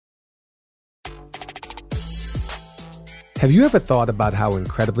Have you ever thought about how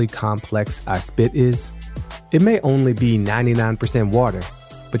incredibly complex our spit is? It may only be 99% water,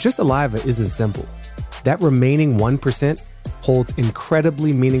 but your saliva isn't simple. That remaining 1% holds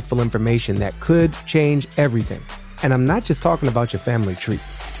incredibly meaningful information that could change everything. And I'm not just talking about your family tree.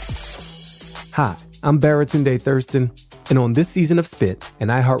 Hi, I'm Baratunde Thurston, and on this season of Spit, an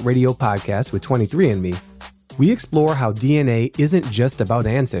iHeartRadio podcast with 23andMe, we explore how DNA isn't just about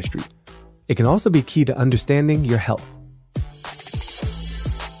ancestry. It can also be key to understanding your health.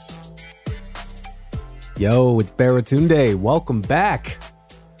 Yo, it's Baratunde. Welcome back.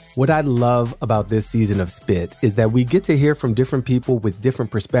 What I love about this season of Spit is that we get to hear from different people with different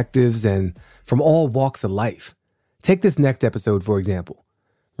perspectives and from all walks of life. Take this next episode, for example.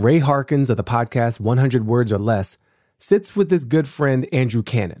 Ray Harkins of the podcast 100 Words or Less sits with his good friend Andrew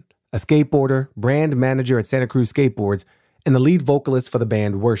Cannon, a skateboarder, brand manager at Santa Cruz Skateboards, and the lead vocalist for the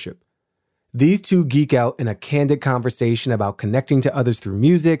band Worship. These two geek out in a candid conversation about connecting to others through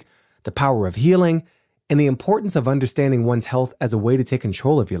music, the power of healing, and the importance of understanding one's health as a way to take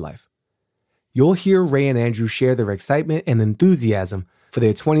control of your life. You'll hear Ray and Andrew share their excitement and enthusiasm for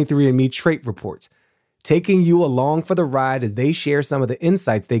their 23andMe trait reports, taking you along for the ride as they share some of the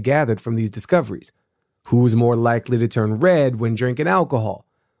insights they gathered from these discoveries. Who's more likely to turn red when drinking alcohol?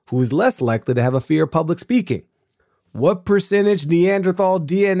 Who's less likely to have a fear of public speaking? What percentage Neanderthal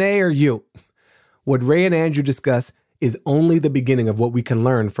DNA are you? What Ray and Andrew discuss is only the beginning of what we can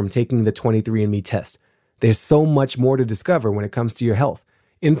learn from taking the 23andMe test. There's so much more to discover when it comes to your health,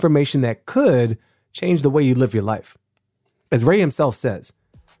 information that could change the way you live your life. As Ray himself says,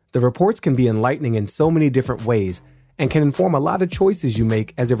 the reports can be enlightening in so many different ways and can inform a lot of choices you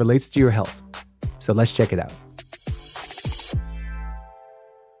make as it relates to your health. So let's check it out.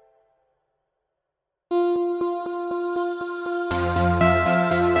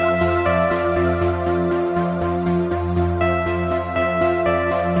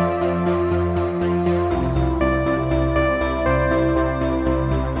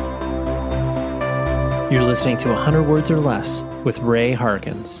 You're listening to 100 Words or Less with Ray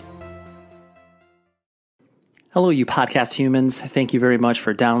Harkins. Hello, you podcast humans. Thank you very much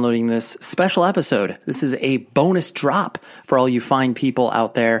for downloading this special episode. This is a bonus drop for all you fine people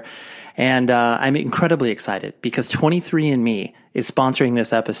out there. And I'm incredibly excited because 23andMe is sponsoring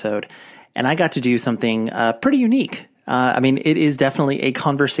this episode. And I got to do something pretty unique. It is definitely a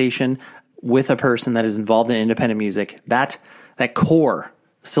conversation with a person that is involved in independent music. That core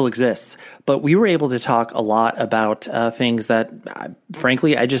still exists. But we were able to talk a lot about things that,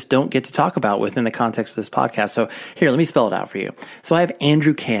 frankly, I just don't get to talk about within the context of this podcast. So here, let me spell it out for you. So I have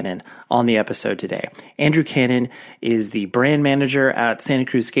Andrew Cannon on the episode today. Andrew Cannon is the brand manager at Santa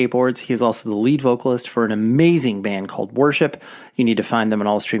Cruz Skateboards. He is also the lead vocalist for an amazing band called Worship. You need to find them on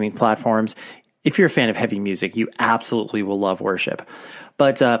all streaming platforms. If you're a fan of heavy music, you absolutely will love Worship.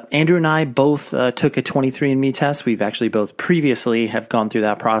 But Andrew and I both took a 23andMe test. We've actually both previously have gone through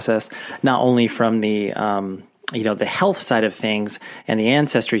that process, not only from the the health side of things and the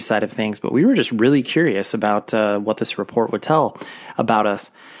ancestry side of things, but we were just really curious about what this report would tell about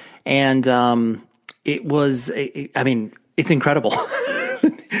us. And it's incredible.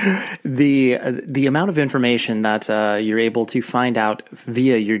 The amount of information that you're able to find out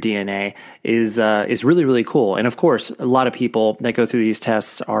via your DNA is really, really cool. And of course, a lot of people that go through these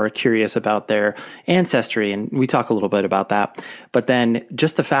tests are curious about their ancestry, and we talk a little bit about that. But then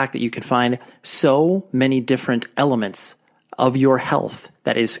just the fact that you can find so many different elements of your health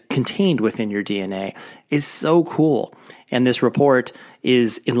that is contained within your DNA is so cool. And this report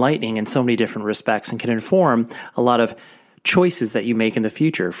is enlightening in so many different respects and can inform a lot of choices that you make in the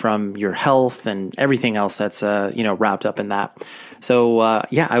future from your health and everything else that's wrapped up in that. So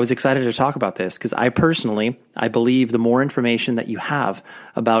I was excited to talk about this because I believe the more information that you have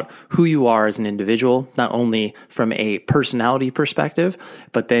about who you are as an individual, not only from a personality perspective,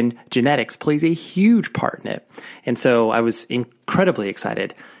 but then genetics plays a huge part in it. And so I was incredibly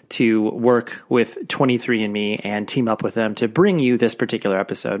excited to work with 23andMe and team up with them to bring you this particular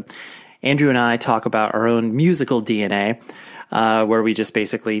episode. Andrew and I talk about our own musical DNA, where we just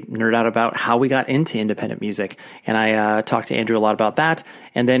basically nerd out about how we got into independent music. And I talked to Andrew a lot about that.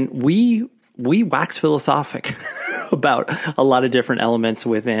 And then we wax philosophic about a lot of different elements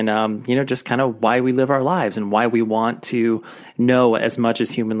within, just kind of why we live our lives and why we want to know as much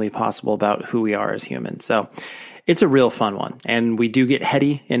as humanly possible about who we are as humans. So it's a real fun one, and we do get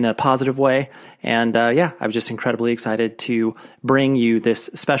heady in a positive way. And I was just incredibly excited to bring you this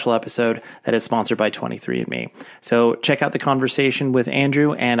special episode that is sponsored by 23andMe. So check out the conversation with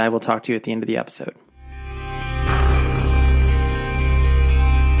Andrew, and I will talk to you at the end of the episode.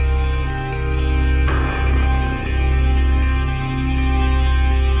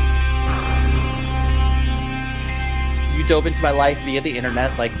 dove into my life via the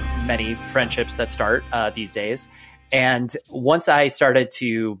internet, like many friendships that start these days. And once I started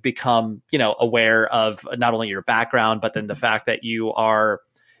to become, aware of not only your background, but then the fact that you are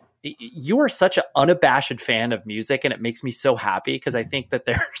such an unabashed fan of music, and it makes me so happy, because I think that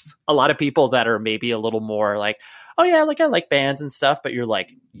there's a lot of people that are maybe a little more like, oh yeah, like I like bands and stuff, but you're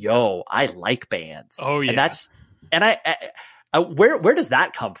like, yo, I like bands. Oh yeah. And where does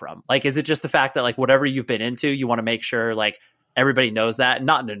that come from? Like, is it just the fact that like whatever you've been into, you want to make sure like everybody knows that,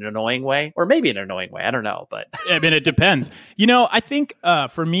 not in an annoying way, or maybe in an annoying way, I don't know, but I mean, it depends. I think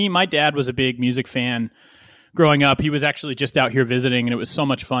for me, my dad was a big music fan growing up. He was actually just out here visiting, and it was so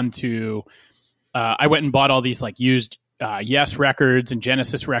much fun to, I went and bought all these like used Yes records and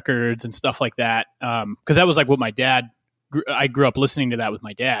Genesis records and stuff like that. Cause that was like what I grew up listening to that with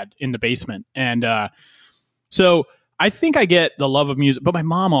my dad in the basement. And so I think I get the love of music, but my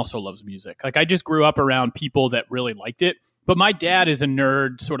mom also loves music. Like I just grew up around people that really liked it, but my dad is a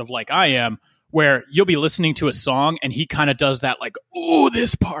nerd sort of like I am, where you'll be listening to a song and he kind of does that like, oh,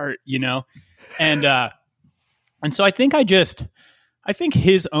 this part, and so I think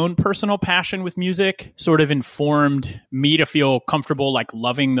his own personal passion with music sort of informed me to feel comfortable, like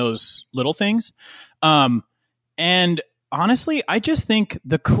loving those little things. And honestly, I just think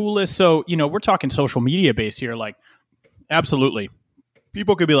the coolest, so, we're talking social media based here, like absolutely.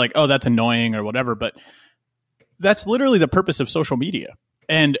 People could be like, oh, that's annoying or whatever, but that's literally the purpose of social media.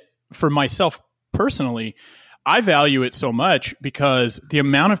 And for myself personally, I value it so much because the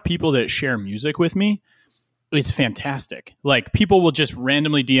amount of people that share music with me, it's fantastic. Like people will just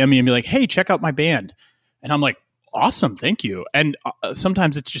randomly DM me and be like, hey, check out my band. And I'm like, awesome. Thank you. And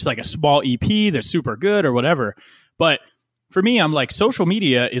sometimes it's just like a small EP that's super good or whatever. But for me, I'm like, social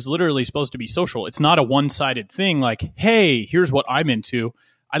media is literally supposed to be social. It's not a one-sided thing. Like, hey, here's what I'm into.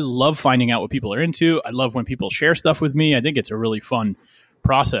 I love finding out what people are into. I love when people share stuff with me. I think it's a really fun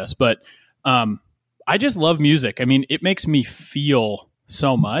process, but I just love music. I mean, it makes me feel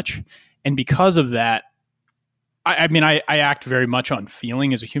so much. And because of that, I act very much on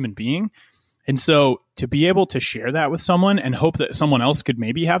feeling as a human being. And so to be able to share that with someone and hope that someone else could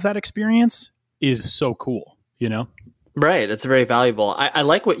maybe have that experience is so cool, Right. It's very valuable. I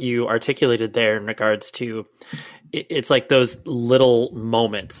like what you articulated there in regards to it's like those little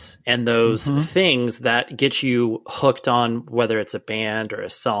moments and those things that get you hooked on, whether it's a band or a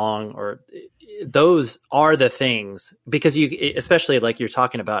song, or those are the things, because you, especially like you're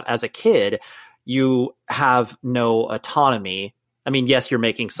talking about as a kid, you have no autonomy. I mean, yes, you're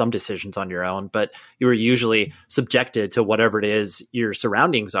making some decisions on your own, but you are usually subjected to whatever it is your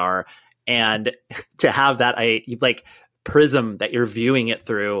surroundings are. And to have that, prism that you're viewing it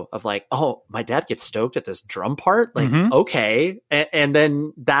through of like, oh, my dad gets stoked at this drum part. Like, okay. And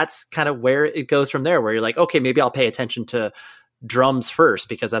then that's kind of where it goes from there, where you're like, okay, maybe I'll pay attention to drums first,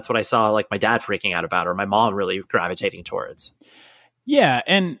 because that's what I saw like my dad freaking out about, or my mom really gravitating towards. Yeah.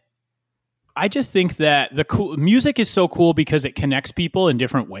 And I just think that music is so cool because it connects people in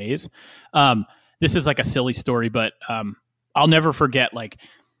different ways. This is like a silly story, but I'll never forget. Like,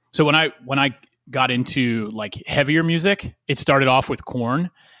 so when I got into like heavier music, it started off with Korn,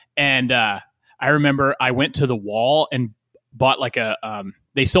 and I remember I went to the Wall and bought like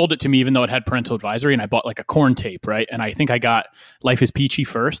they sold it to me even though it had parental advisory, and I bought like a Korn tape, right? And I think I got Life is Peachy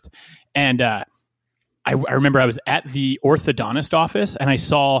first, and I remember I was at the orthodontist office and I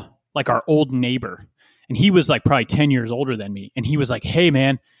saw like our old neighbor, and he was like probably 10 years older than me. And he was like, hey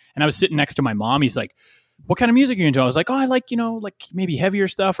man. And I was sitting next to my mom. He's like, what kind of music are you into? I was like, oh, I like, like maybe heavier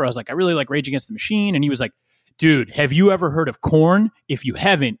stuff. Or I was like, I really like Rage Against the Machine. And he was like, dude, have you ever heard of Korn? If you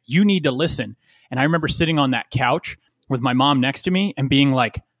haven't, you need to listen. And I remember sitting on that couch with my mom next to me and being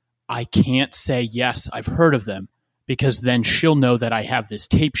like, I can't say, yes, I've heard of them, because then she'll know that I have this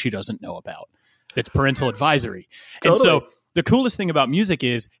tape she doesn't know about. That's parental advisory. Totally. And so the coolest thing about music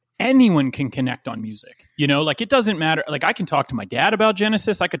is anyone can connect on music, like it doesn't matter. Like I can talk to my dad about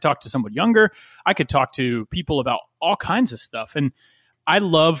Genesis. I could talk to someone younger. I could talk to people about all kinds of stuff. And I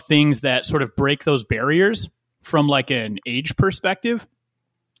love things that sort of break those barriers from like an age perspective,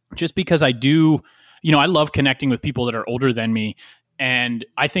 just because I do, I love connecting with people that are older than me. And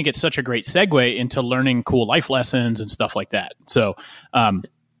I think it's such a great segue into learning cool life lessons and stuff like that. So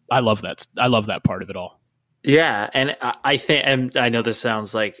I love that. I love that part of it all. Yeah. And I think, and I know this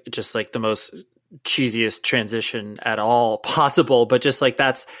sounds like just like the most cheesiest transition at all possible, but just like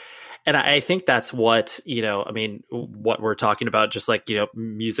and I think that's what, what we're talking about, just like,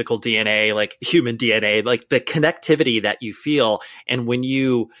 musical DNA, like human DNA, like the connectivity that you feel. And when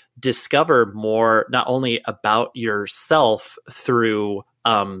you discover more, not only about yourself through,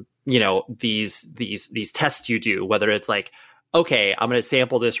 these tests you do, whether it's like, okay, I'm going to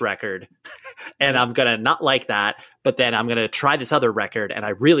sample this record and I'm going to not like that, but then I'm going to try this other record and I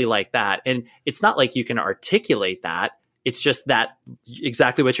really like that. And it's not like you can articulate that. It's just that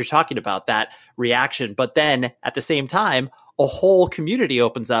exactly what you're talking about, that reaction. But then at the same time, a whole community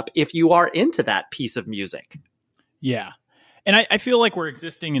opens up if you are into that piece of music. Yeah. And I feel like we're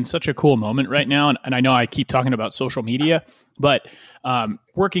existing in such a cool moment right now. And I know I keep talking about social media, but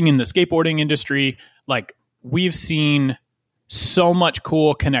working in the skateboarding industry, like we've seen so much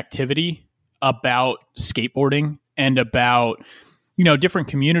cool connectivity about skateboarding and about, different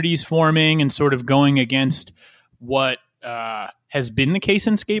communities forming and sort of going against what has been the case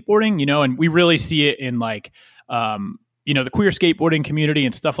in skateboarding, and we really see it in like, the queer skateboarding community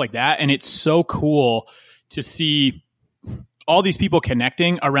and stuff like that. And it's so cool to see all these people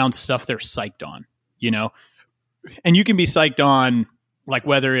connecting around stuff they're psyched on, and you can be psyched on like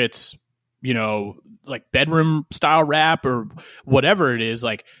whether it's, like bedroom style rap or whatever it is,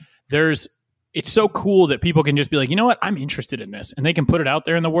 like it's so cool that people can just be like, you know what, I'm interested in this, and they can put it out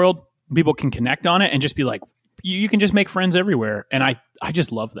there in the world. People can connect on it and just be like, you can just make friends everywhere. And I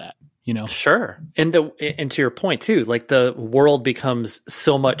just love that, Sure. And to your point too, like the world becomes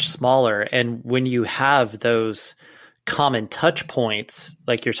so much smaller. And when you have those common touch points,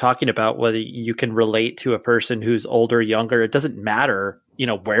 like you're talking about, whether you can relate to a person who's older, younger, it doesn't matter,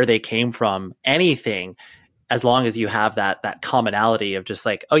 where they came from, anything, as long as you have that commonality of just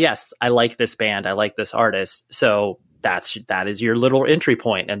like, oh yes, I like this band, I like this artist. So that is your little entry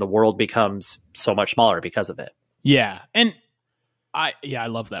point, and the world becomes so much smaller because of it. Yeah. And I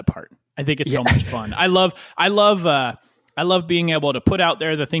love that part. I think it's so much fun. I love being able to put out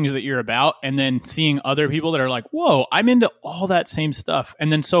there the things that you're about, and then seeing other people that are like, whoa, I'm into all that same stuff.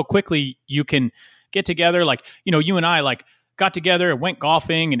 And then so quickly you can get together. Like, you and I like got together and went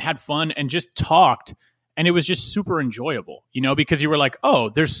golfing and had fun and just talked. And it was just super enjoyable, because you were like, oh,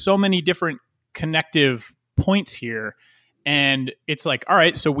 there's so many different connective points here. And it's like, all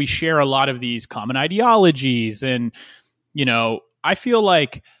right, so we share a lot of these common ideologies. And, I feel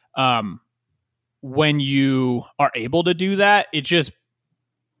like when you are able to do that,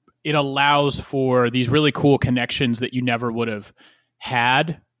 it allows for these really cool connections that you never would have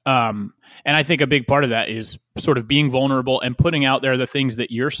had. And I think a big part of that is sort of being vulnerable and putting out there the things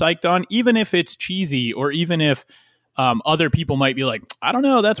that you're psyched on, even if it's cheesy, or even if other people might be like, I don't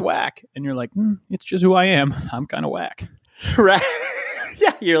know, that's whack. And you're like, it's just who I am. I'm kind of whack. Right.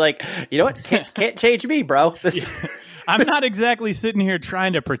 Yeah. You're like, you know what? Can't change me, bro. I'm not exactly sitting here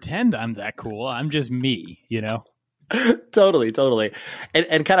trying to pretend I'm that cool. I'm just me, Totally.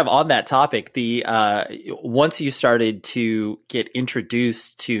 And kind of on that topic, once you started to get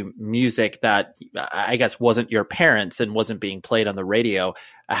introduced to music that I guess wasn't your parents and wasn't being played on the radio,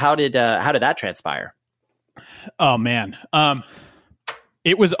 how did that transpire? Oh man.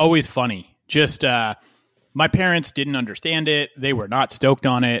 It was always funny. Just my parents didn't understand it. They were not stoked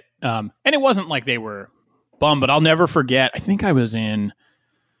on it. And it wasn't like they were bummed, but I'll never forget. I think I was in,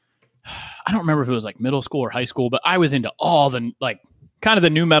 I don't remember if it was like middle school or high school, but I was into all the like kind of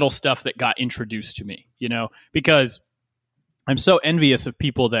the new metal stuff that got introduced to me, because I'm so envious of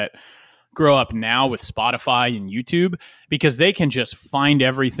people that grow up now with Spotify and YouTube, because they can just find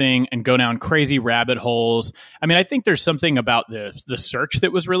everything and go down crazy rabbit holes. I mean, I think there's something about the search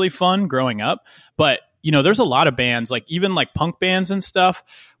that was really fun growing up, but there's a lot of bands, like even like punk bands and stuff,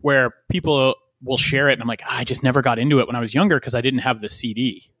 where people will share it. And I'm like, I just never got into it when I was younger because I didn't have the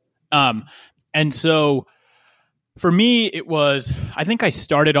CD. And so for me, it was, I think I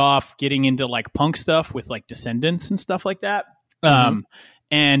started off getting into like punk stuff with like Descendants and stuff like that.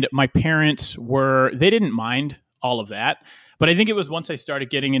 And my parents they didn't mind all of that. But I think it was once I started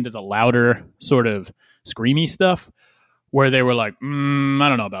getting into the louder sort of screamy stuff where they were like, I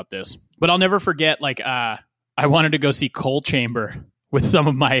don't know about this. But I'll never forget, like, I wanted to go see Coal Chamber with some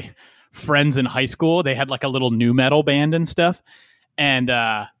of my friends in high school. They had like a little nu metal band and stuff. And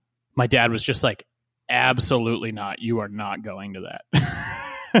my dad was just like, absolutely not. You are not going to that.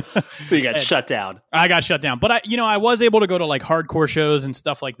 So you got shut down. I got shut down. But I was able to go to like hardcore shows and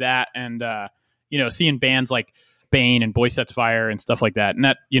stuff like that. And, seeing bands like Bane and Boy Sets Fire and stuff like that. And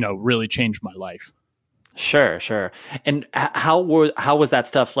that, really changed my life. Sure. And how was that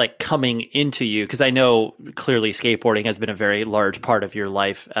stuff like coming into you? Because I know clearly skateboarding has been a very large part of your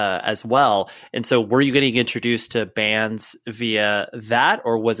life as well. And so were you getting introduced to bands via that,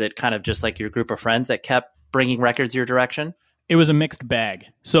 or was it kind of just like your group of friends that kept bringing records your direction? It was a mixed bag.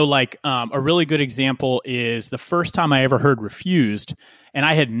 So like a really good example is the first time I ever heard Refused, and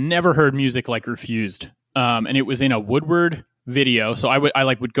I had never heard music like Refused. And it was in a Woodward video. So I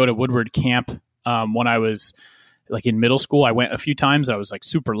would go to Woodward Camp when I was like in middle school. I went a few times. I was like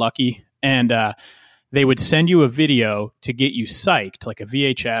super lucky. And they would send you a video to get you psyched, like a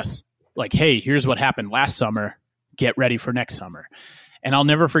VHS, like, hey, here's what happened last summer. Get ready for next summer. And I'll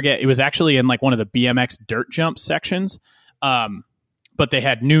never forget, it was actually in like one of the BMX dirt jump sections. But they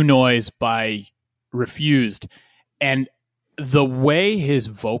had New Noise by Refused. And the way his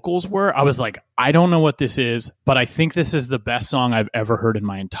vocals were, I was like, I don't know what this is, but I think this is the best song I've ever heard in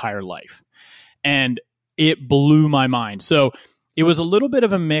my entire life. And it blew my mind. So it was a little bit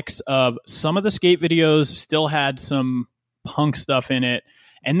of a mix of some of the skate videos still had some punk stuff in it.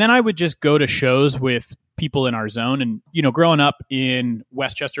 And then I would just go to shows with people in our zone. And, you know, growing up in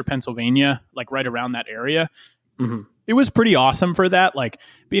Westchester, Pennsylvania, like right around that area, it was pretty awesome for that. Like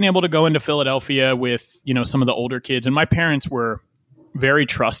being able to go into Philadelphia with, you know, some of the older kids, and my parents were very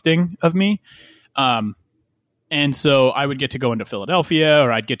trusting of me. And so I would get to go into Philadelphia,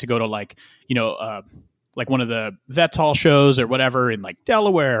 or I'd get to go to like, you know, like one of the Vets Hall shows or whatever in like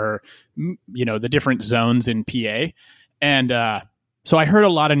Delaware, or, you know, the different zones in PA. And, so I heard a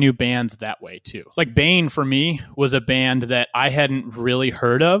lot of new bands that way too. Like Bane for me was a band that I hadn't really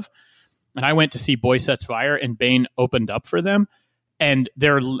heard of. And I went to see Boy Sets Fire, and Bane opened up for them. And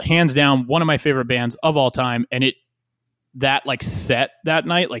they're hands down one of my favorite bands of all time. And that like set that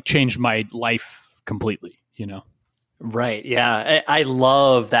night, like changed my life completely, you know? Right. Yeah. I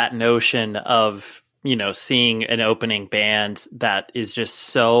love that notion of, you know, seeing an opening band that is just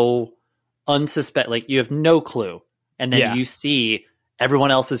so like you have no clue. And then you see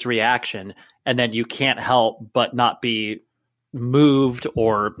everyone else's reaction, and then you can't help but not be moved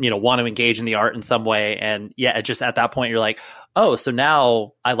or, you know, want to engage in the art in some way. And yeah, just at that point, you're like, oh, so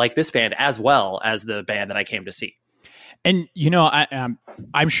now I like this band as well as the band that I came to see. And, you know,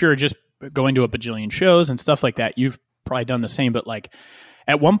 I'm sure just going to a bajillion shows and stuff like that, you've probably done the same. But like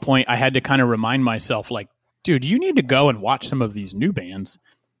at one point I had to kind of remind myself, like, dude, you need to go and watch some of these new bands.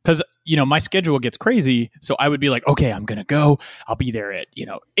 Because, you know, my schedule gets crazy. So I would be like, okay, I'm going to go. I'll be there at, you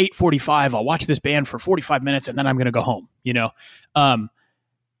know, 8:45. I'll watch this band for 45 minutes and then I'm going to go home, you know.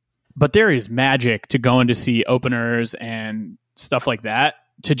 But there is magic to going to see openers and stuff like that,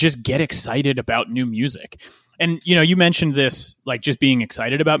 to just get excited about new music. And, you know, you mentioned this, like just being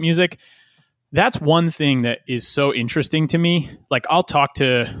excited about music. That's one thing that is so interesting to me. Like I'll talk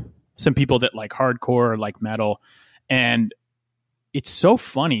to some people that like hardcore or like metal, and it's so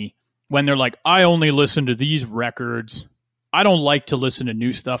funny when they're like, I only listen to these records. I don't like to listen to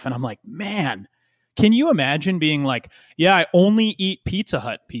new stuff. And I'm like, man, can you imagine being like, yeah, I only eat Pizza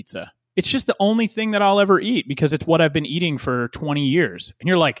Hut pizza. It's just the only thing that I'll ever eat because it's what I've been eating for 20 years. And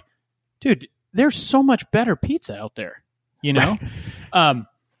you're like, dude, there's so much better pizza out there, you know?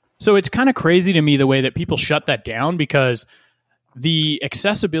 So it's kind of crazy to me the way that people shut that down, because the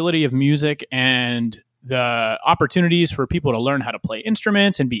accessibility of music and the opportunities for people to learn how to play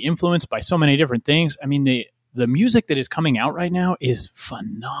instruments and be influenced by so many different things. I mean, the music that is coming out right now is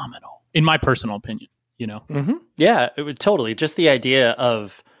phenomenal, in my personal opinion, you know? Mm-hmm. Yeah, it would totally. Just the idea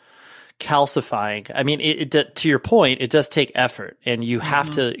of calcifying. I mean, it to your point, it does take effort, and you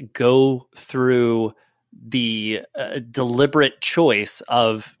have to go through the deliberate choice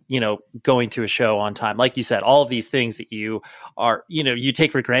of, you know, going to a show on time. Like you said, all of these things that you are, you know, you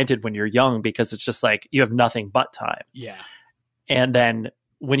take for granted when you're young, because it's just like you have nothing but time. Yeah. And then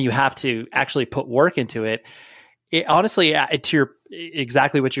when you have to actually put work into it, honestly, to your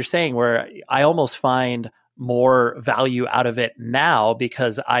exactly what you're saying, where I almost find more value out of it now,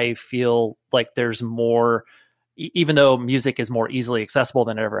 because I feel like there's more, even though music is more easily accessible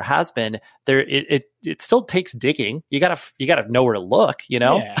than it ever has been, it still takes digging. You gotta know where to look, you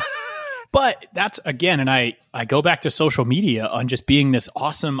know? Yeah. But that's, again, and I go back to social media on just being this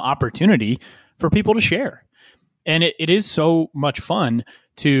awesome opportunity for people to share. And it is so much fun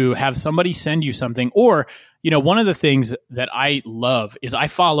to have somebody send you something. Or, you know, one of the things that I love is I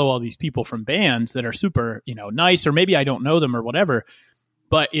follow all these people from bands that are super, you know, nice, or maybe I don't know them or whatever,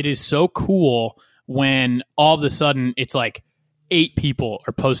 but it is so cool when all of a sudden it's like 8 people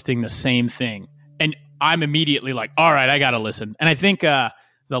are posting the same thing. And I'm immediately like, all right, I got to listen. And I think the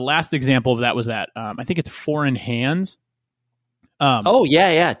last example of that was that I think it's Foreign Hands. Oh,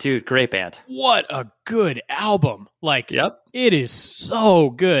 yeah, dude, great band. What a good album. Like, yep. It is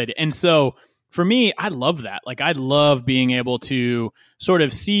so good. And so for me, I love that. Like, I love being able to sort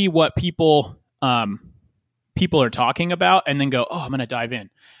of see what people are talking about and then go, oh, I'm going to dive in.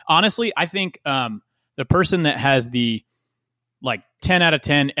 Honestly, I think the person that has the like 10 out of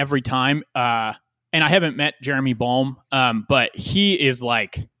 10 every time, and I haven't met Jeremy Baum, but he is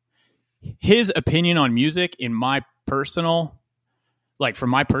like, his opinion on music, in my personal like from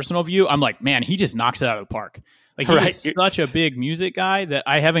my personal view, I'm like, man, he just knocks it out of the park. Like he's such a big music guy that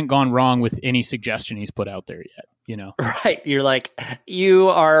I haven't gone wrong with any suggestion he's put out there yet, you know? Right. You're like, you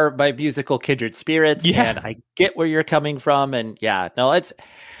are my musical kindred spirits, and I get where you're coming from. And yeah, no, and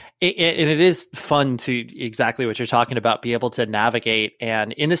it is fun to exactly what you're talking about, be able to navigate.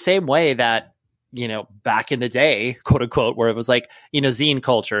 And in the same way that, you know, back in the day, quote unquote, where it was like, you know, zine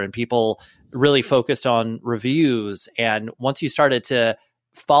culture and people really focused on reviews. And once you started to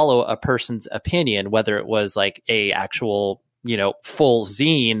follow a person's opinion, whether it was like a actual, you know, full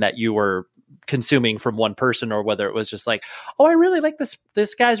zine that you were consuming from one person, or whether it was just like, oh, I really like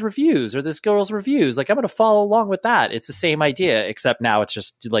this guy's reviews or this girl's reviews, like I'm going to follow along with that. It's the same idea, except now it's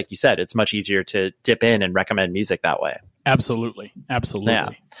just like you said, it's much easier to dip in and recommend music that way. Absolutely. Yeah.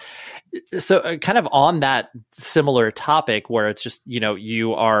 So kind of on that similar topic where it's just, you know,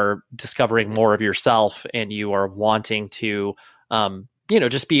 you are discovering more of yourself and you are wanting to, you know,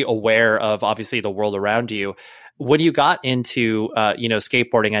 just be aware of obviously the world around you. When you got into, you know,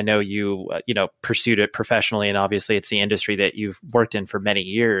 skateboarding, I know you, you know, pursued it professionally, and obviously it's the industry that you've worked in for many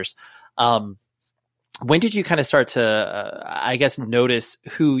years. When did you kind of start to, I guess, notice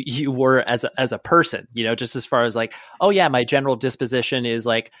who you were as a person, you know, just as far as like, oh yeah, my general disposition is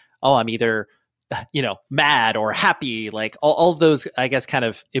like, oh, I'm either, you know, mad or happy, like all of those, I guess, kind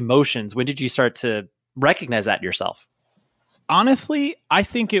of emotions. When did you start to recognize that yourself? Honestly, I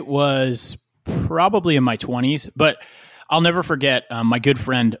think it was probably in my 20s, but I'll never forget my good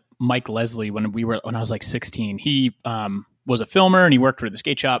friend Mike Leslie when I was like 16. He was a filmer and he worked for the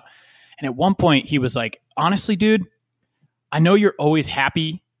skate shop. And at one point he was like, honestly, dude, I know you're always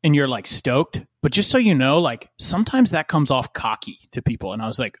happy and you're like stoked, but just so you know, like sometimes that comes off cocky to people. And I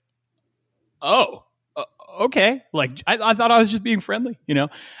was like, oh, okay. Like I thought I was just being friendly, you know?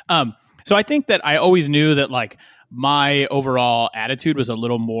 So I think that I always knew that like my overall attitude was a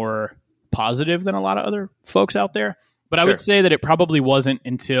little more positive than a lot of other folks out there. But I would say that it probably wasn't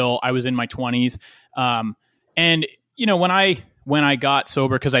until I was in my 20s. And, you know, when I got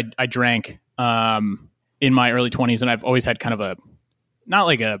sober, because I drank in my early 20s, and I've always had kind of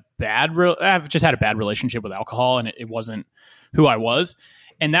I've just had a bad relationship with alcohol, and it wasn't who I was.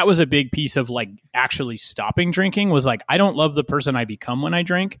 And that was a big piece of like actually stopping drinking, was like, I don't love the person I become when I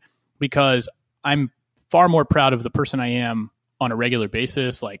drink, because I'm far more proud of the person I am on a regular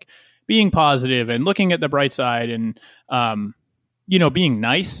basis, like being positive and looking at the bright side and, you know, being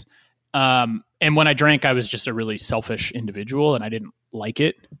nice. And when I drank, I was just a really selfish individual and I didn't like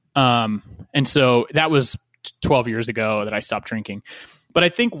it. And so that was 12 years ago that I stopped drinking. But I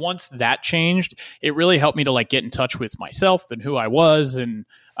think once that changed, it really helped me to like get in touch with myself and who I was. And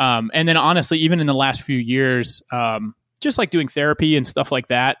then honestly, even in the last few years, just like doing therapy and stuff like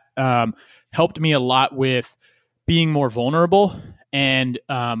that, helped me a lot with being more vulnerable. And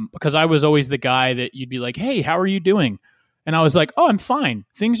because I was always the guy that you'd be like, hey, how are you doing? And I was like, oh, I'm fine.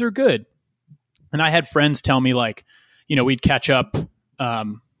 Things are good. And I had friends tell me like, you know, we'd catch up.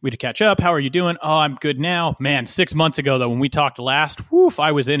 How are you doing? Oh, I'm good now. Man, 6 months ago, though, when we talked last, woof,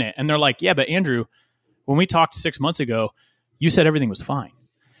 I was in it. And they're like, yeah, but Andrew, when we talked 6 months ago, you said everything was fine.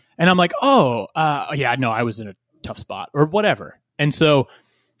 And I'm like, oh, yeah, no, I was in a tough spot or whatever. And so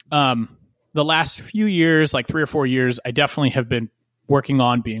the last few years, like 3 or 4 years, I definitely have been working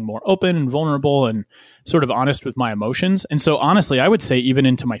on being more open and vulnerable and sort of honest with my emotions. And so honestly, I would say even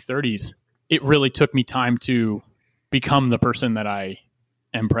into my 30s, it really took me time to become the person that I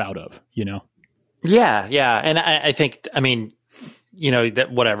am proud of, you know? Yeah. Yeah. And I think, I mean, you know,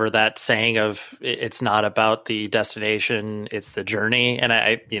 that whatever that saying of it's not about the destination, it's the journey. And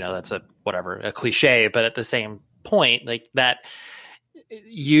I you know, that's a cliche, but at the same point, like that,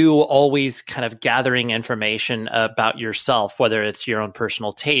 you always kind of gathering information about yourself, whether it's your own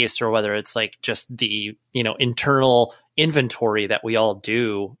personal taste or whether it's like just the, you know, internal inventory that we all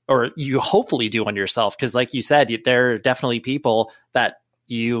do, or you hopefully do on yourself. Cause like you said, there are definitely people that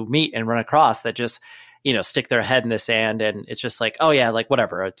you meet and run across that just, you know, stick their head in the sand and it's just like, oh yeah, like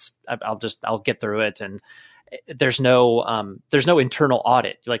whatever, I'll get through it. And there's no internal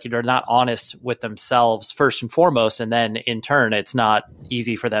audit. Like they're not honest with themselves first and foremost. And then in turn, it's not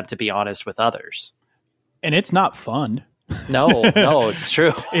easy for them to be honest with others. And it's not fun. No, it's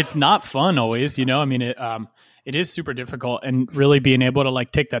true. It's not fun always, you know, I mean, it is super difficult, and really being able to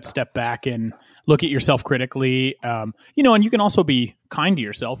like take that step back and look at yourself critically, you know, and you can also be kind to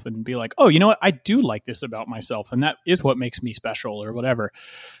yourself and be like, oh, you know what? I do like this about myself. And that is what makes me special or whatever.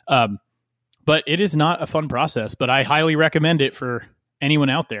 But it is not a fun process, but I highly recommend it for anyone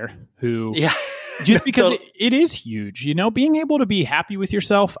out there who, just because it is huge, you know, being able to be happy with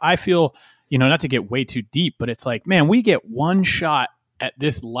yourself. I feel, you know, not to get way too deep, but it's like, man, we get one shot at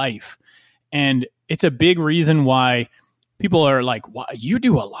this life. And it's a big reason why people are like, well, you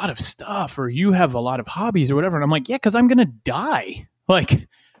do a lot of stuff or you have a lot of hobbies or whatever. And I'm like, yeah, because I'm going to die. Like,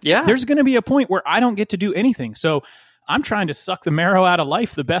 there's going to be a point where I don't get to do anything. So I'm trying to suck the marrow out of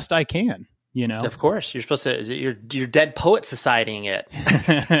life the best I can, you know? Of course. You're supposed to, you're Dead Poet Societying it.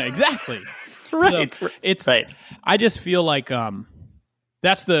 Exactly. Right. So it's right. I just feel like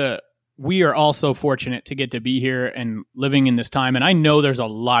we are all so fortunate to get to be here and living in this time. And I know there's a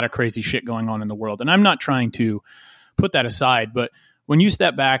lot of crazy shit going on in the world. And I'm not trying to put that aside, but when you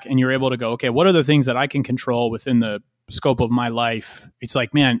step back and you're able to go, okay, what are the things that I can control within the scope of my life? It's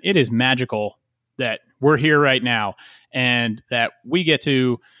like, man, it is magical that we're here right now and that we get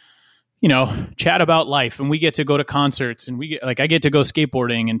to, you know, chat about life and we get to go to concerts and I get to go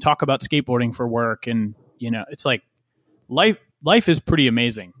skateboarding and talk about skateboarding for work. And, you know, it's like life is pretty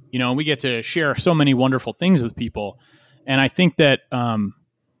amazing, you know, and we get to share so many wonderful things with people. And I think that,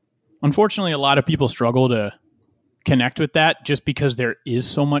 unfortunately, a lot of people struggle to connect with that just because there is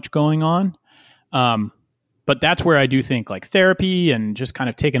so much going on. But that's where I do think like therapy and just kind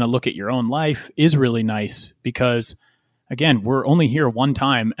of taking a look at your own life is really nice because, again, we're only here one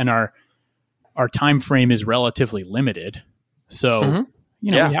time and our time frame is relatively limited. So,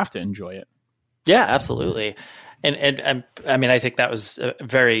 you know, we have to enjoy it. Yeah, absolutely. And I mean, I think that was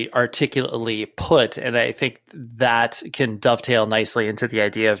very articulately put. And I think that can dovetail nicely into the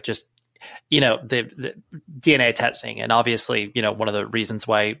idea of just, you know, the DNA testing. And obviously, you know, one of the reasons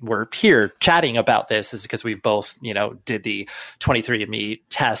why we're here chatting about this is because we both, you know, did the 23andMe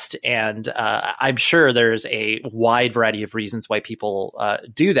test. And I'm sure there's a wide variety of reasons why people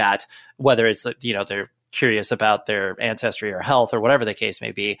do that, whether it's, you know, they're curious about their ancestry or health or whatever the case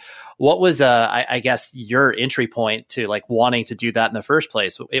may be. What was, I guess, your entry point to like wanting to do that in the first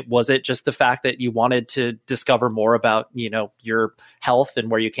place? Was it just the fact that you wanted to discover more about, you know, your health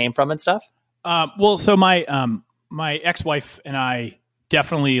and where you came from and stuff? Well, so my ex-wife and I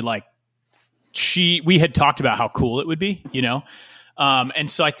definitely we had talked about how cool it would be, you know?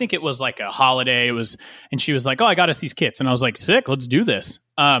 And so I think it was like a holiday. And she was like, oh, I got us these kits. And I was like, sick, let's do this.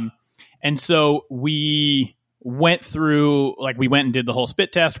 And so we went through, we went and did the whole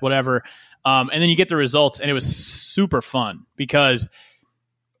spit test, whatever. And then you get the results and it was super fun because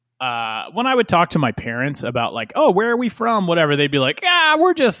when I would talk to my parents about like, oh, where are we from? Whatever, they'd be like, yeah,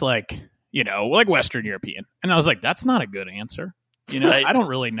 we're just like, you know, like Western European. And I was like, that's not a good answer. You know, right. I don't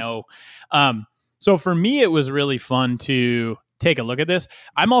really know. So for me, it was really fun to take a look at this.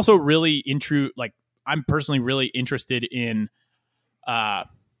 I'm also really I'm personally really interested in,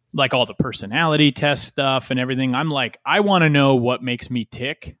 like all the personality test stuff and everything. I'm like, I want to know what makes me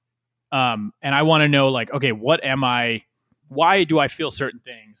tick. And I want to know like, okay, what am I, why do I feel certain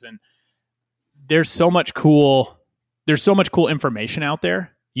things? And there's so much cool information out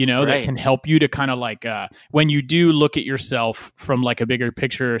there, you know, that can help you to kind of like, when you do look at yourself from like a bigger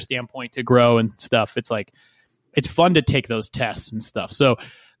picture standpoint to grow and stuff, it's like, it's fun to take those tests and stuff. So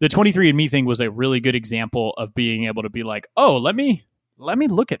the 23andMe thing was a really good example of being able to be like, oh, let me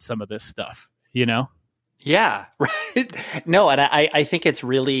look at some of this stuff, you know? Yeah. Right. No. And I think it's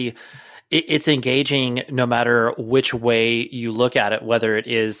really, it's engaging no matter which way you look at it, whether it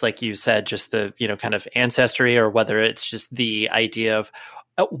is, like you said, just the, you know, kind of ancestry or whether it's just the idea of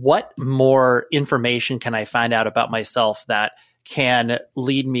what more information can I find out about myself that can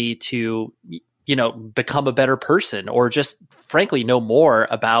lead me to, you know, become a better person or just frankly know more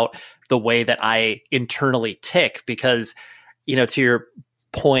about the way that I internally tick because, you know, to your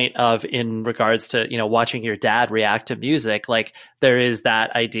point of in regards to, you know, watching your dad react to music, like there is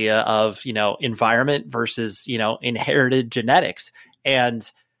that idea of, you know, environment versus, you know, inherited genetics. And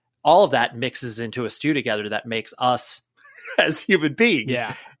all of that mixes into a stew together that makes us as human beings.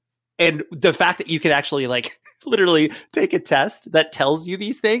 Yeah. And the fact that you can actually like literally take a test that tells you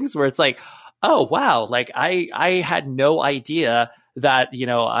these things where it's like, oh, wow, like I had no idea that, you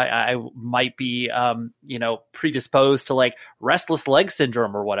know, I might be, you know, predisposed to like restless leg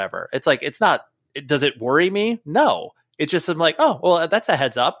syndrome or whatever. It's like, does it worry me? No. It's just, I'm like, oh, well, that's a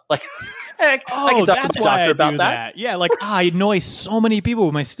heads up. Like, I can talk to my doctor about that. Yeah. Like, I annoy so many people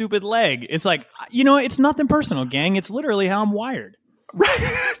with my stupid leg. It's like, you know, it's nothing personal, gang. It's literally how I'm wired.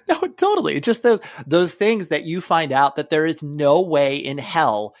 Right. No, totally. It's just those things that you find out that there is no way in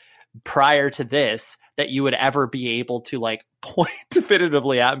hell prior to this that you would ever be able to like point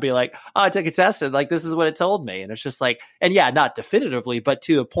definitively out and be like, oh, I took a test and like, this is what it told me. And it's just like, and yeah, not definitively, but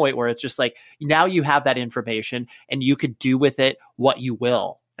to a point where it's just like, now you have that information and you could do with it what you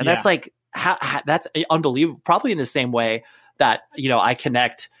will. And that's like, how that's unbelievable. Probably in the same way that, you know, I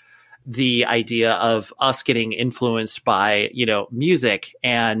connect the idea of us getting influenced by, music.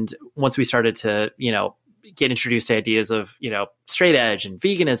 And once we started to, get introduced to ideas of, straight edge and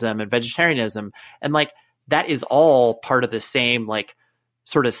veganism and vegetarianism, and like that is all part of the same like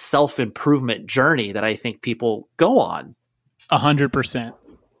sort of self-improvement journey that I think people go on. 100%.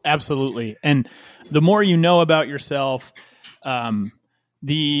 Absolutely. And the more you know about yourself, and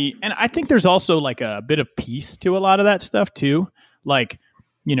I think there's also like a bit of peace to a lot of that stuff too. Like,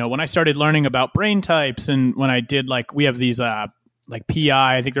 when I started learning about brain types, and when I did we have these, like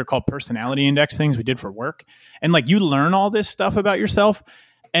PI, I think they're called personality index things we did for work. And like, you learn all this stuff about yourself,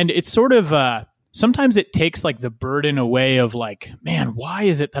 and it's sort of, sometimes it takes like the burden away of like, man, why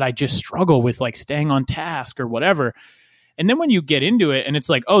is it that I just struggle with like staying on task or whatever? And then when you get into it and it's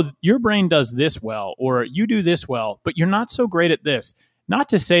like, oh, your brain does this well, or you do this well, but you're not so great at this. Not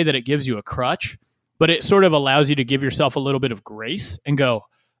to say that it gives you a crutch, but it sort of allows you to give yourself a little bit of grace and go,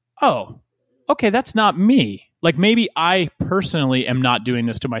 oh, okay, that's not me. Like maybe I personally am not doing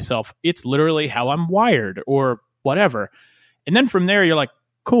this to myself. It's literally how I'm wired or whatever. And then from there, you're like,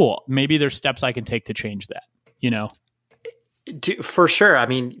 cool, maybe there's steps I can take to change that, For sure. I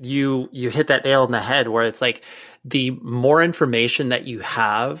mean, you hit that nail on the head where it's like the more information that you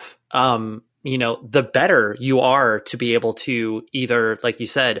have, the better you are to be able to either, like you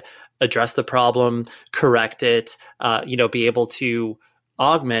said, address the problem, correct it, be able to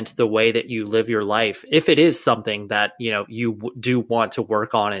augment the way that you live your life if it is something that, you do want to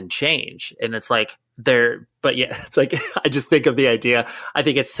work on and change. And it's like but yeah, it's like, I just think of the idea. I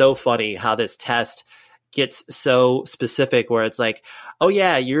think it's so funny how this test gets so specific where it's like, oh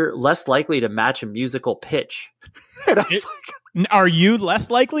yeah, you're less likely to match a musical pitch. And I was like, are you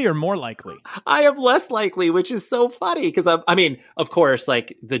less likely or more likely? I am less likely, which is so funny because I mean, of course,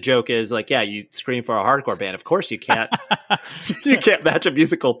 like the joke is like, yeah, you scream for a hardcore band. Of course you can't, you can't match a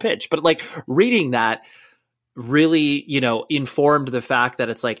musical pitch. But like reading that really, informed the fact that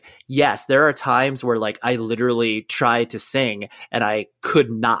it's like, yes, there are times where like I literally tried to sing and I could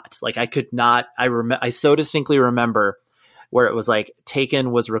not. I so distinctly remember where it was like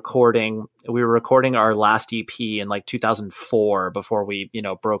Taken was recording. We were recording our last EP in like 2004 before we,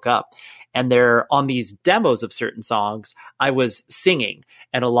 broke up. And there on these demos of certain songs, I was singing,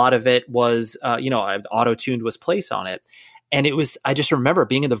 and a lot of it was, auto-tuned was placed on it. And I just remember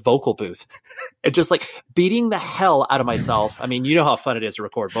being in the vocal booth and just like beating the hell out of myself. I mean, you know how fun it is to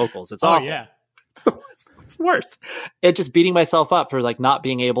record vocals. It's awful. Yeah. It's the worst. And just beating myself up for like not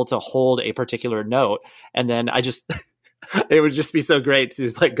being able to hold a particular note. And then it would just be so great to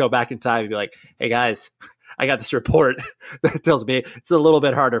like go back in time and be like, hey guys, I got this report that tells me it's a little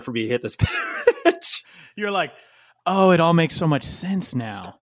bit harder for me to hit this pitch. You're like, oh, it all makes so much sense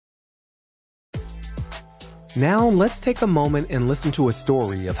now. Now, let's take a moment and listen to a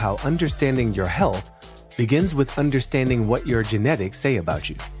story of how understanding your health begins with understanding what your genetics say about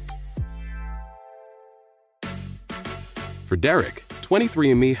you. For Derek,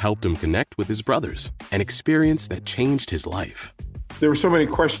 23andMe helped him connect with his brothers, an experience that changed his life. There were so many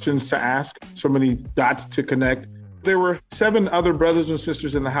questions to ask, so many dots to connect. There were 7 other brothers and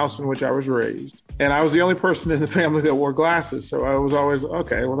sisters in the house in which I was raised, and I was the only person in the family that wore glasses. So I was always,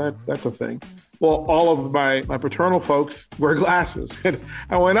 okay, well, that's a thing. Well, all of my paternal folks wear glasses. And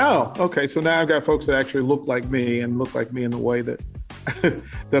I went, oh, okay, so now I've got folks that actually look like me and look like me in the way that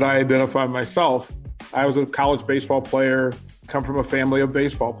that I identify myself. I was a college baseball player, come from a family of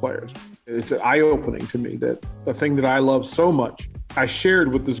baseball players. It's eye-opening to me that the thing that I love so much, I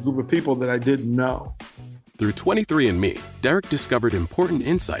shared with this group of people that I didn't know. Through 23andMe, Derek discovered important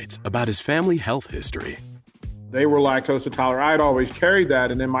insights about his family health history. They were lactose intolerant. I'd always carried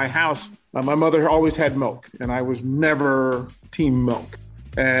that. And in my house, my mother always had milk, and I was never team milk.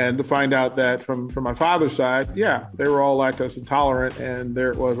 And to find out that from my father's side, yeah, they were all lactose intolerant, and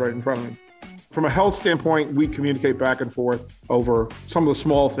there it was right in front of me. From a health standpoint, we communicate back and forth over some of the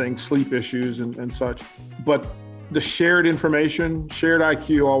small things, sleep issues and such. But the shared information, shared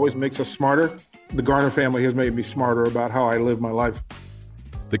IQ always makes us smarter. The Garner family has made me smarter about how I live my life.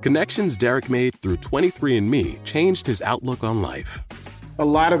 The connections Derek made through 23andMe changed his outlook on life. A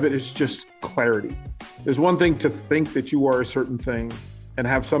lot of it is just clarity. There's one thing to think that you are a certain thing and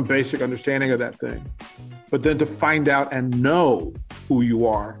have some basic understanding of that thing, but then to find out and know who you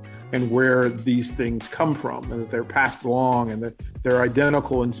are and where these things come from, and that they're passed along and that they're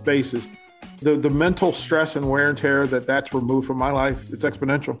identical in spaces. The mental stress and wear and tear that's removed from my life, it's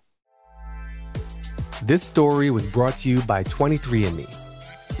exponential. This story was brought to you by 23andMe.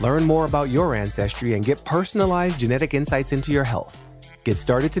 Learn more about your ancestry and get personalized genetic insights into your health. Get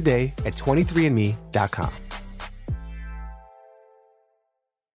started today at 23andme.com.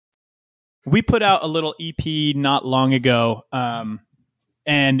 we put out a little EP not long ago,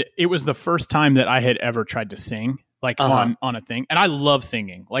 and it was the first time that I had ever tried to sing, like on a thing. And I love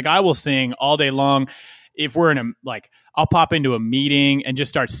singing. Like I will sing all day long. If we're in I'll pop into a meeting and just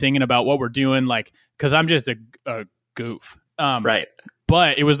start singing about what we're doing, like, because I'm just a goof. Right.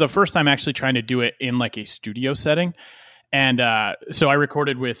 But it was the first time actually trying to do it in like a studio setting. And so I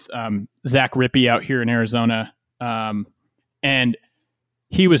recorded with Zach Rippey out here in Arizona. And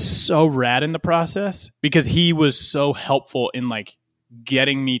he was so rad in the process because he was so helpful in like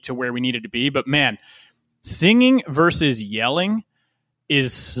getting me to where we needed to be. But man, singing versus yelling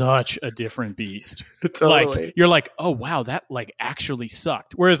is such a different beast. Totally. Like you're like, oh wow, that like actually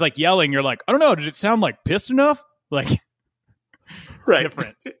sucked. Whereas like yelling, you're like, I don't know, did it sound like pissed enough? Like right.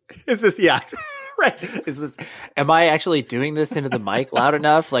 different. Is this right? Is this am I actually doing this into the mic loud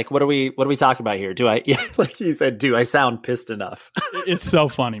enough? Like what are we talking about here? Do I like you said, do I sound pissed enough? It's so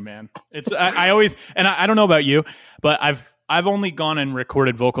funny, man. It's I always and I don't know about you, but I've only gone and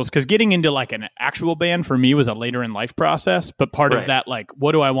recorded vocals because getting into like an actual band for me was a later in life process. But part of that, like,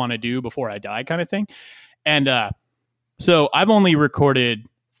 what do I want to do before I die kind of thing. And so I've only recorded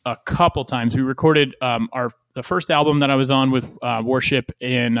a couple times. We recorded the first album that I was on with Worship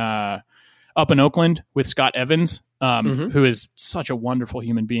in up in Oakland with Scott Evans, who is such a wonderful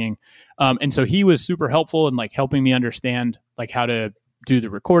human being. And so he was super helpful in like helping me understand like how to do the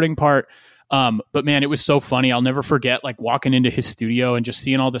recording part. But man, it was so funny. I'll never forget like walking into his studio and just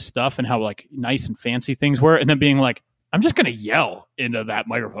seeing all this stuff and how like nice and fancy things were. And then being like, I'm just going to yell into that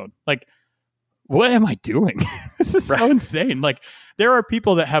microphone. Like, what am I doing? This is so insane. Like there are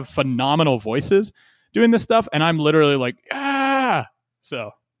people that have phenomenal voices doing this stuff. And I'm literally like, ah,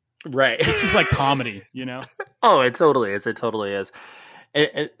 so right. It's just like comedy, you know? Oh, it totally is. It totally is.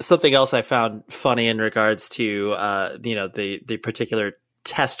 Something else I found funny in regards to, the particular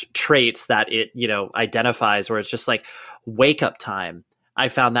test traits that it, identifies where it's just like wake up time. I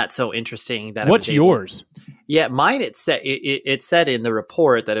found that so interesting that what's yours? Yeah, mine, it said in the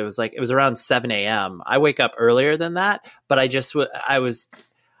report that it was around 7 a.m. I wake up earlier than that, but I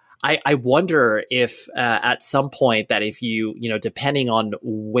wonder if at some point that if you, depending on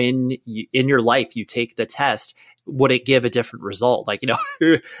when in your life you take the test, would it give a different result? Like,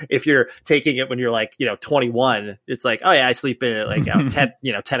 if you're taking it when you're like, 21, it's like, oh yeah, I sleep in like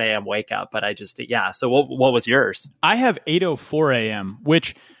 10 a.m. wake up. But I just, yeah. So what was yours? I have 8:04 a.m.,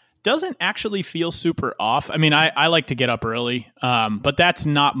 which doesn't actually feel super off. I mean, I like to get up early, but that's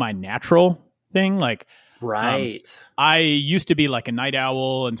not my natural thing. Like, right. I used to be like a night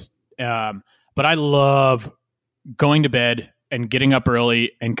owl but I love going to bed and getting up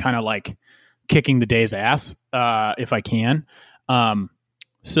early and kind of like kicking the day's ass, if I can.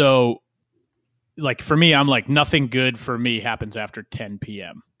 So like for me, I'm like nothing good for me happens after 10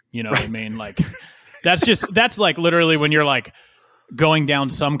 PM. You know what I mean? Like that's like literally when you're like going down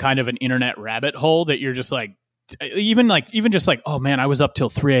some kind of an internet rabbit hole that you're just like, even just like, oh man, I was up till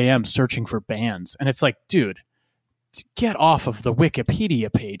 3 a.m. searching for bands. And it's like, dude, get off of the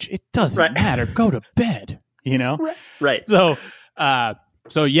Wikipedia page. It doesn't matter. Go to bed, Right.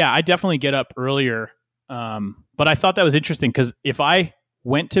 So yeah, I definitely get up earlier. But I thought that was interesting because if I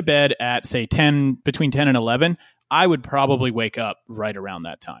went to bed at say between 10 and 11, I would probably wake up right around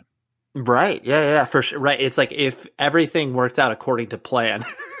that time. Right. Yeah, for sure. Right. It's like if everything worked out according to plan.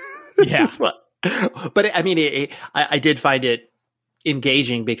 Yeah. But I mean, I did find it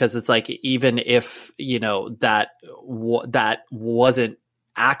engaging because it's like, even if, that wasn't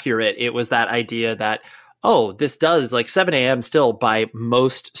accurate, it was that idea that, oh, this does like 7 a.m. still by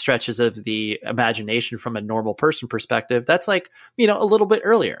most stretches of the imagination from a normal person perspective. That's like, a little bit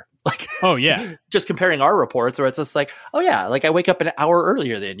earlier. Like, oh yeah. Just comparing our reports where it's just like, oh yeah, like I wake up an hour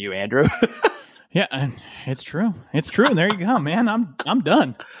earlier than you, Andrew. Yeah, it's true. It's true. And there you go, man. I'm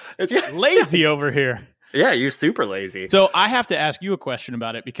done. It's lazy over here. Yeah, you're super lazy. So I have to ask you a question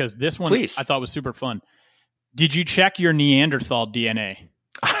about it because this one I thought was super fun. Did you check your Neanderthal DNA?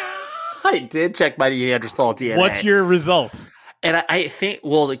 I did check my Neanderthal DNA. What's your results? And I think,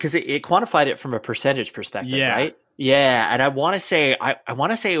 because it quantified it from a percentage perspective, right? Yeah, and I want to say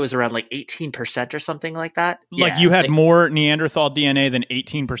it was around like 18% or something like that. Like you had more Neanderthal DNA than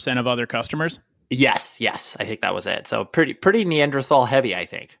 18% of other customers? Yes, I think that was it. So pretty Neanderthal heavy, I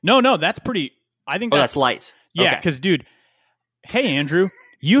think. No, that's pretty. I think that's light. Yeah, because dude, hey Andrew,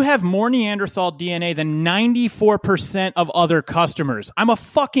 you have more Neanderthal DNA than 94% of other customers. I'm a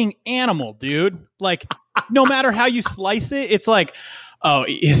fucking animal, dude. Like, no matter how you slice it, it's like, oh,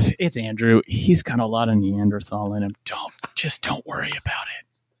 it's Andrew. He's got a lot of Neanderthal in him. Don't worry about it.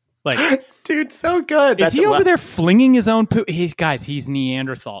 Like, dude, so good. Is he over there flinging his own poop? He's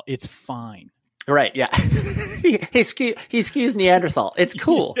Neanderthal. It's fine. Right, yeah. he skews Neanderthal. It's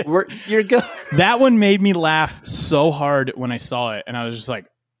cool. You're good. That one made me laugh so hard when I saw it, and I was just like,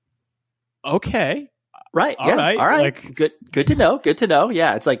 okay. Right. All right. Like, good to know. Good to know.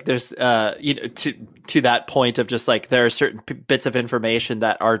 Yeah. It's like there's to that point of just like there are certain bits of information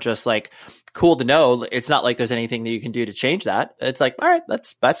that are just like cool to know. It's not like there's anything that you can do to change that. It's like, all right,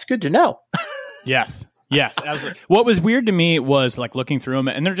 that's good to know. Yes. Absolutely. What was weird to me was like looking through them,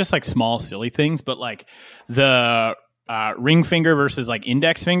 and they're just like small, silly things, but like the ring finger versus like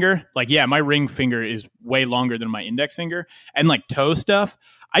index finger. Like, yeah, my ring finger is way longer than my index finger, and like toe stuff.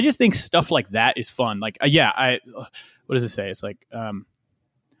 I just think stuff like that is fun. Like, what does it say? It's like,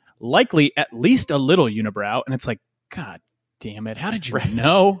 likely at least a little unibrow. And it's like, God damn it. How did you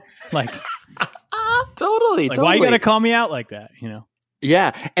know? Like, totally. Why you got to call me out like that? You know?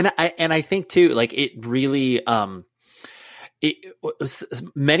 Yeah. And I think too, like it really,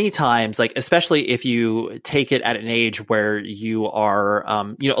 many times, like, especially if you take it at an age where you are,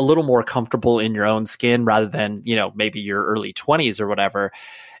 a little more comfortable in your own skin rather than, maybe your early 20s or whatever,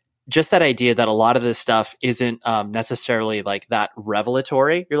 just that idea that a lot of this stuff isn't necessarily like that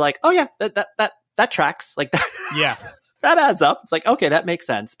revelatory. You're like, oh yeah, that tracks like that. Yeah. That adds up. It's like, okay, that makes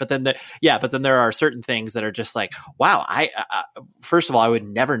sense. But then there are certain things that are just like, wow, first of all, I would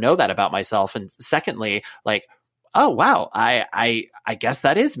never know that about myself. And secondly, like, oh, wow, I guess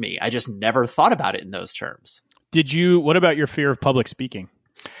that is me. I just never thought about it in those terms. What about your fear of public speaking?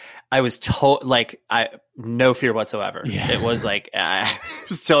 I was no fear whatsoever. Yeah. It was like, I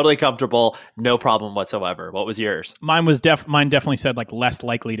was totally comfortable. No problem whatsoever. What was yours? Mine definitely said like less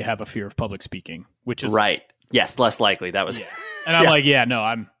likely to have a fear of public speaking, which is right. Yes. Less likely. That was, yeah. And I'm like, yeah, no,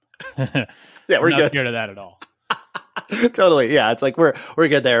 I'm we're not good. scared of that at all. Totally. Yeah. It's like, we're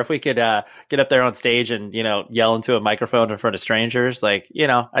good there. If we could, get up there on stage and, yell into a microphone in front of strangers, like,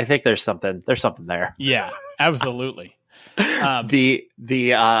 I think there's something there. Yeah, absolutely. What you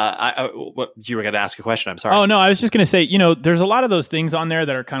were going to ask a question. I'm sorry. Oh no, I was just going to say, there's a lot of those things on there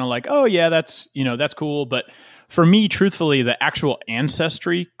that are kind of like, oh yeah, that's cool. But for me, truthfully, the actual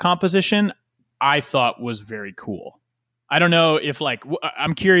ancestry composition, I thought was very cool. I don't know if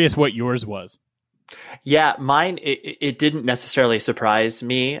I'm curious what yours was. Yeah, mine, it didn't necessarily surprise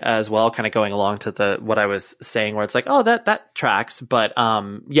me as well, kind of going along to what I was saying where it's like, oh, that tracks. But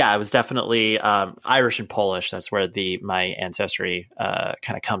it was definitely Irish and Polish. That's where my ancestry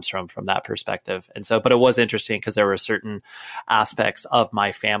kind of comes from that perspective. And so, but it was interesting because there were certain aspects of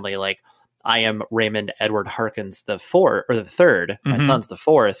my family, like I am Raymond Edward Harkins the third. My son's the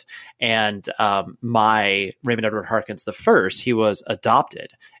fourth, and my Raymond Edward Harkins the first. He was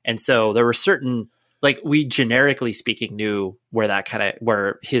adopted, and so there were certain, like, we generically speaking knew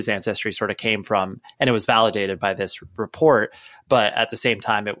where his ancestry sort of came from, and it was validated by this report. But at the same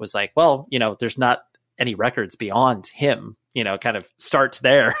time, it was like, well, there's not any records beyond him. Kind of starts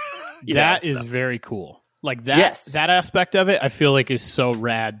there. That is very cool. Like that. Yes. That aspect of it, I feel like is so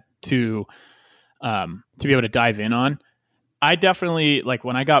rad to be able to dive in on. I definitely, like,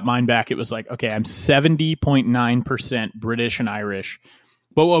 when I got mine back, it was like, okay, I'm 70.9% British and Irish.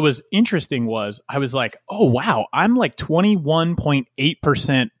 But what was interesting was I was like, oh wow, I'm like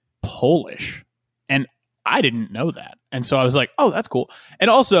 21.8% Polish, and I didn't know that. And so I was like, oh, that's cool. And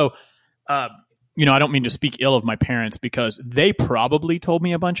also, I don't mean to speak ill of my parents because they probably told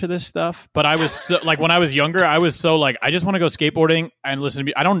me a bunch of this stuff, but I was so, like, when I was younger, I was so like, I just want to go skateboarding and listen to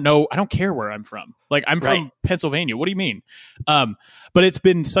me. I don't care where I'm from. Like, I'm from Pennsylvania. What do you mean? But it's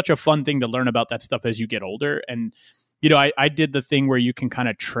been such a fun thing to learn about that stuff as you get older. And, I did the thing where you can kind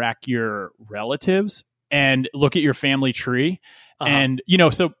of track your relatives and look at your family tree. And,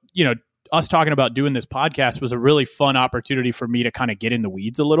 us talking about doing this podcast was a really fun opportunity for me to kind of get in the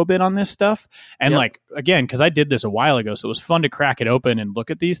weeds a little bit on this stuff. And like, again, because I did this a while ago, so it was fun to crack it open and look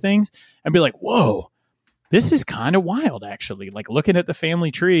at these things and be like, whoa, this is kind of wild, actually. Like, looking at the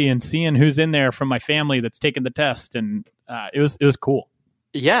family tree and seeing who's in there from my family that's taken the test. And it was cool.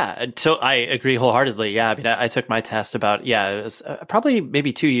 Yeah, so I agree wholeheartedly. Yeah, I mean, I took my test it was probably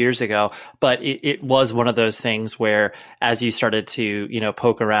maybe 2 years ago, but it was one of those things where as you started to,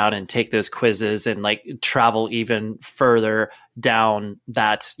 poke around and take those quizzes and like travel even further down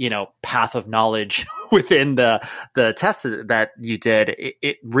that, path of knowledge within the test that you did,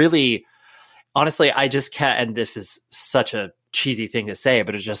 it really, honestly, I just can't, and this is such a cheesy thing to say,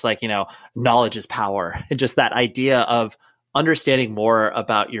 but it's just like, knowledge is power. And just that idea of understanding more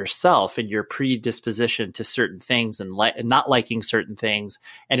about yourself and your predisposition to certain things and not liking certain things.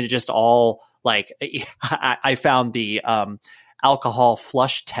 And it just all, like, I found the alcohol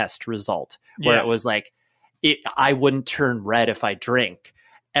flush test result where it was like, I wouldn't turn red if I drink.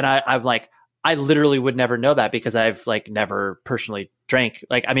 And I'm like, I literally would never know that because I've like never personally drank.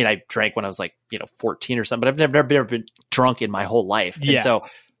 Like, I mean, I drank when I was like, 14 or something, but I've never been drunk in my whole life. Yeah. And so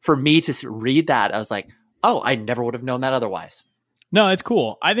for me to read that, I was like, oh, I never would have known that otherwise. No, it's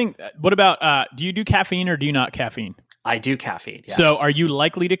cool. I think, what about, do you do caffeine or do you not caffeine? I do caffeine. Yes. So are you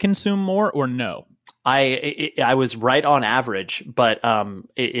likely to consume more or no? I was right on average, but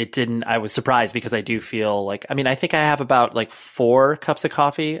it didn't. I was surprised because I do feel like, I mean, I think I have about like 4 cups of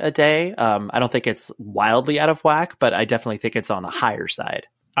coffee a day. I don't think it's wildly out of whack, but I definitely think it's on the higher side.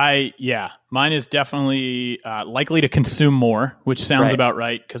 Mine is definitely likely to consume more, which sounds about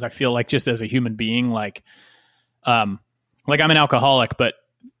right because I feel like just as a human being, like I'm an alcoholic, but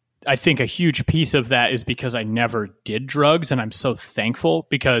I think a huge piece of that is because I never did drugs, and I'm so thankful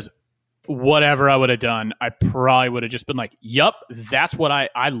because whatever I would have done, I probably would have just been like, yup, that's what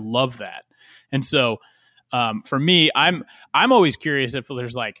I love that. And so for me, I'm always curious if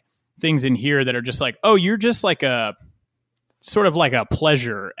there's like things in here that are just like, oh, you're just like a sort of like a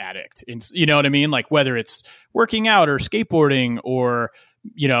pleasure addict. And you know what I mean? Like whether it's working out or skateboarding or,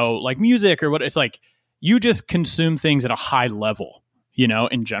 like music or what, it's like you just consume things at a high level,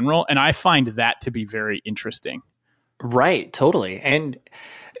 in general. And I find that to be very interesting. Right. Totally. And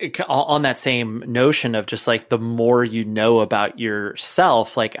on that same notion of just like the more you know about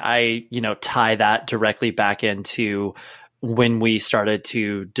yourself, like I, tie that directly back into when we started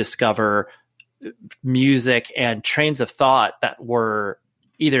to discover music and trains of thought that were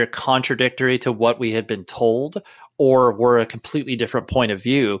either contradictory to what we had been told or were a completely different point of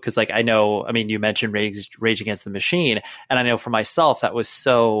view. Cause like, you mentioned Rage Against the Machine. And I know for myself, that was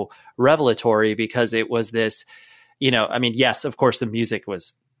so revelatory because it was this, yes, of course the music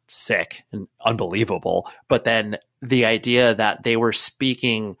was sick and unbelievable, but then the idea that they were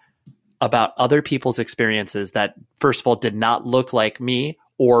speaking about other people's experiences that first of all did not look like me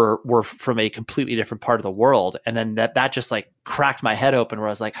or were from a completely different part of the world. And then that just like cracked my head open where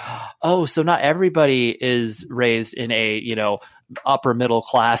I was like, oh, so not everybody is raised in a, upper middle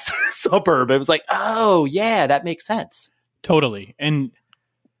class suburb. It was like, oh yeah, that makes sense. Totally. And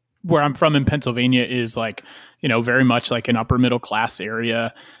where I'm from in Pennsylvania is like, very much like an upper middle class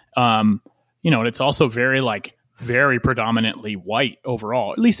area. And it's also very predominantly white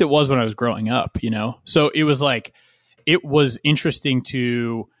overall. At least it was when I was growing up, So it was like, it was interesting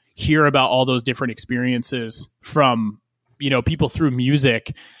to hear about all those different experiences from, people through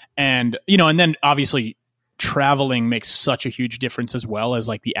music and, and then obviously traveling makes such a huge difference as well as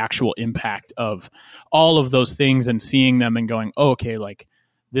like the actual impact of all of those things and seeing them and going, oh, okay, like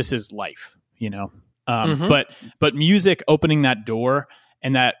this is life, but music opening that door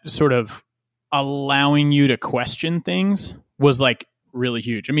and that sort of allowing you to question things was like really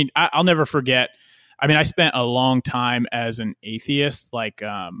huge. I mean, I'll never forget. I mean, I spent a long time as an atheist, like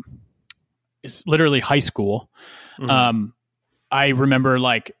it's literally high school. Mm-hmm. I remember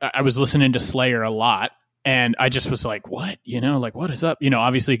like I was listening to Slayer a lot and I just was like, what, like what is up?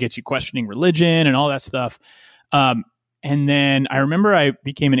 Obviously it gets you questioning religion and all that stuff. And then I remember I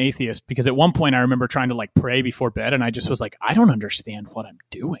became an atheist because at one point I remember trying to like pray before bed and I just was like, I don't understand what I'm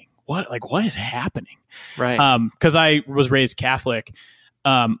doing. What is happening? Right. Cause I was raised Catholic,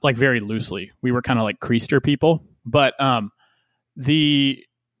 like very loosely. We were kind of like Creaster people, but,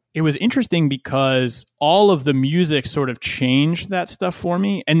 it was interesting because all of the music sort of changed that stuff for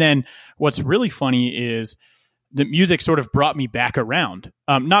me. And then what's really funny is the music sort of brought me back around.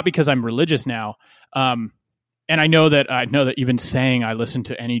 Not because I'm religious now. And I know that even saying I listen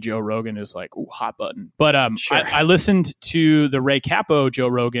to any Joe Rogan is like, ooh, hot button. But sure. I listened to the Ray Cappo Joe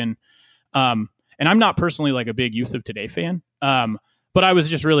Rogan, and I'm not personally like a big Youth of Today fan, but I was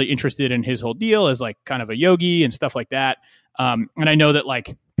just really interested in his whole deal as like kind of a yogi and stuff like that. And I know that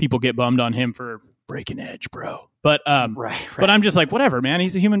like people get bummed on him for breaking edge, bro. But right. But I'm just like, whatever, man.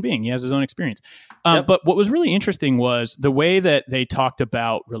 He's a human being. He has his own experience. Yep. But what was really interesting was the way that they talked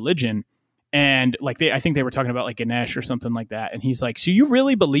about religion. And like I think they were talking about like Ganesh or something like that. And he's like, so you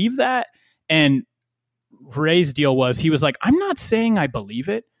really believe that? And Ray's deal was, he was like, I'm not saying I believe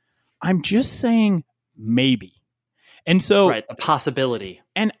it. I'm just saying maybe. And so, right, the possibility.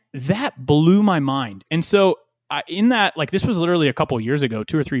 And that blew my mind. And so in that, like, this was literally a couple of years ago,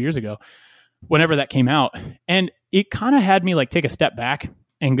 2 or 3 years ago, whenever that came out. And it kind of had me like take a step back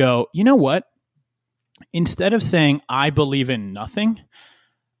and go, you know what? Instead of saying I believe in nothing,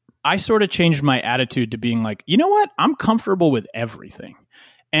 I sort of changed my attitude to being like, you know what? I'm comfortable with everything.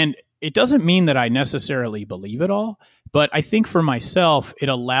 And it doesn't mean that I necessarily believe it all, but I think for myself, it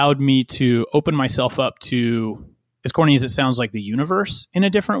allowed me to open myself up to as corny as it sounds, like the universe in a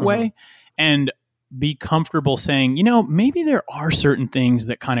different way, and be comfortable saying, maybe there are certain things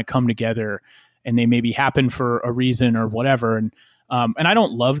that kind of come together and they maybe happen for a reason or whatever. And I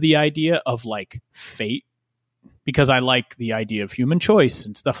don't love the idea of like fate, because I like the idea of human choice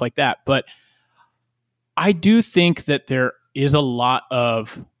and stuff like that. But I do think that there is a lot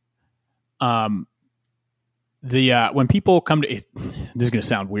of when people come to, this is going to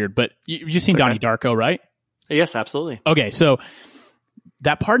sound weird, but you've seen Donnie Darko, right? Yes, absolutely. Okay. So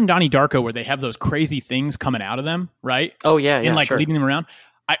that part in Donnie Darko where they have those crazy things coming out of them, right? Oh yeah. And like leading them around.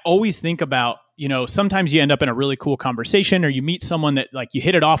 I always think about, sometimes you end up in a really cool conversation, or you meet someone that like you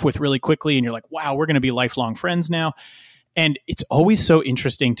hit it off with really quickly and you're like, wow, we're going to be lifelong friends now. And it's always so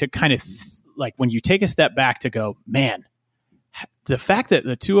interesting to kind of like when you take a step back to go, man, the fact that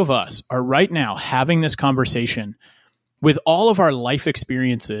the two of us are right now having this conversation with all of our life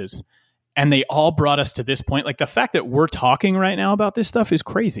experiences, and they all brought us to this point. Like the fact that we're talking right now about this stuff is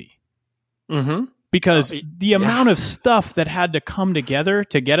crazy. Mm-hmm. Because the amount of stuff that had to come together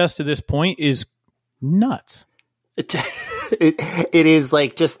to get us to this point is nuts. It is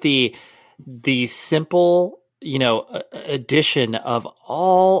like just the simple, addition of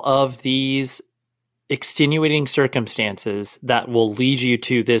all of these extenuating circumstances that will lead you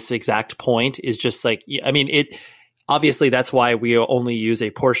to this exact point is just like, obviously that's why we only use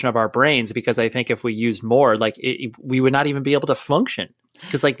a portion of our brains, because I think if we use more, like we would not even be able to function.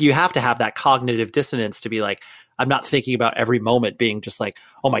 Because like you have to have that cognitive dissonance to be like, I'm not thinking about every moment being just like,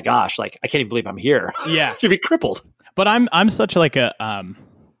 oh my gosh, like I can't even believe I'm here. Yeah, to be crippled. But I'm such like a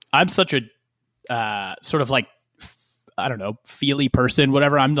sort of like, I don't know, feely person,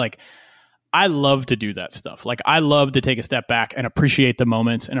 whatever. I'm like, I love to do that stuff. Like I love to take a step back and appreciate the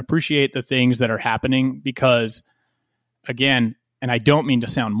moments and appreciate the things that are happening, because again, and I don't mean to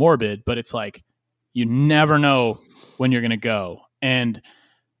sound morbid, but it's like you never know when you're going to go. And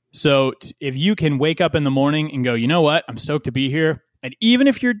so if you can wake up in the morning and go, you know what, I'm stoked to be here. And even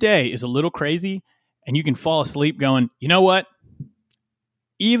if your day is a little crazy and you can fall asleep going, you know what,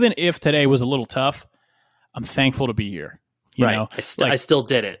 even if today was a little tough, I'm thankful to be here. You know? I still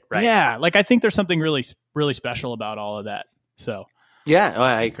did it. Right. Yeah. Like I think there's something really, really special about all of that. So yeah,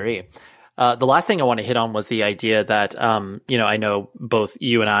 I agree. The last thing I want to hit on was the idea that, I know both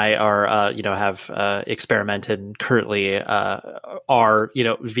you and I are, have experimented and currently are,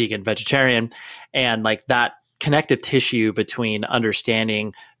 vegan, vegetarian, and like that connective tissue between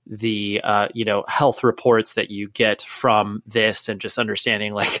understanding the, health reports that you get from this and just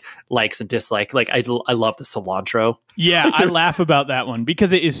understanding like likes and dislikes. Like I love the cilantro. Yeah, I laugh about that one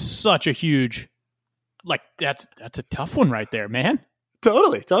because it is such a huge, like that's a tough one right there, man.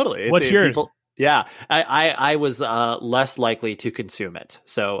 Totally. What's yours? Yeah, I was less likely to consume it.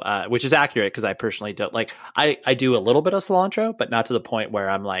 So, which is accurate because I personally don't like, I do a little bit of cilantro, but not to the point where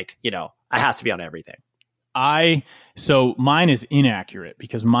I'm like, it has to be on everything. So mine is inaccurate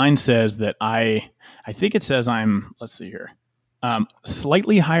because mine says that I think it says I'm, let's see here,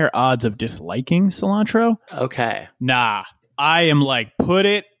 slightly higher odds of disliking cilantro. Okay. Nah, I am like, put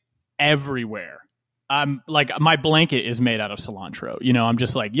it everywhere. I'm like, my blanket is made out of cilantro. I'm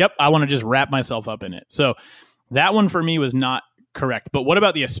just like, yep, I want to just wrap myself up in it. So that one for me was not correct. But what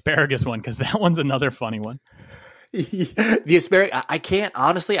about the asparagus one? Because that one's another funny one. The asparagus, I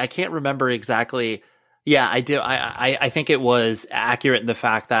can't remember exactly. Yeah, I do. I think it was accurate in the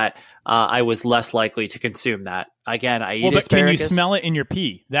fact that I was less likely to consume that. Again, I eat asparagus. Can you smell it in your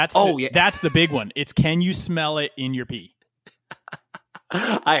pee? That's the big one. It's can you smell it in your pee?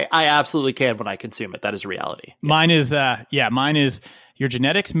 I absolutely can when I consume it. That is reality. Yes. Mine is your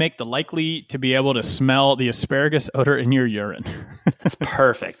genetics make the likely to be able to smell the asparagus odor in your urine. It's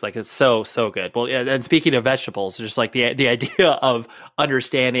perfect. Like it's so good. Well, yeah, and speaking of vegetables, just like the idea of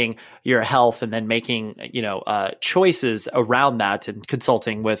understanding your health and then making, choices around that and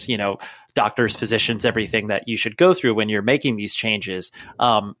consulting with, doctors, physicians, everything that you should go through when you're making these changes.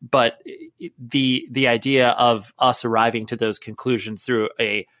 But the idea of us arriving to those conclusions through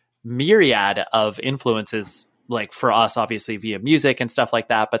a myriad of influences, like for us, obviously via music and stuff like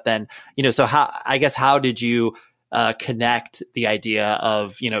that. But then, so how did you connect the idea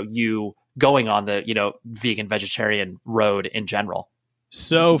of, you going on the, vegan vegetarian road in general?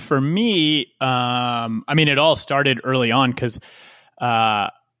 So for me, it all started early on because,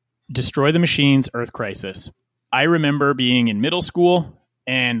 Destroy the Machines, Earth Crisis. I remember being in middle school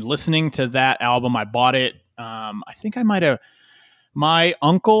and listening to that album. I bought it. I think I might have, my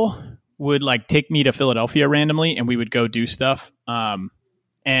uncle would like take me to Philadelphia randomly and we would go do stuff. And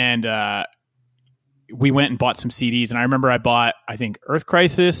we went and bought some CDs. And I remember I bought, I think, Earth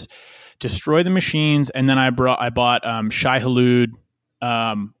Crisis, Destroy the Machines, and then I bought Shai Hulud,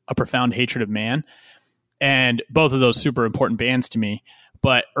 A Profound Hatred of Man, and both of those super important bands to me.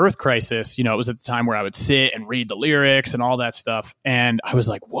 But Earth Crisis, it was at the time where I would sit and read the lyrics and all that stuff, and I was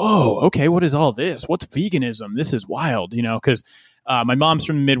like, whoa, okay, what is all this? What's veganism? This is wild, because my mom's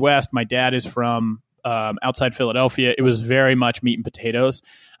from the Midwest, my dad is from outside Philadelphia. It was very much meat and potatoes.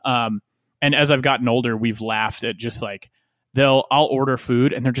 And as I've gotten older, we've laughed at just like, I'll order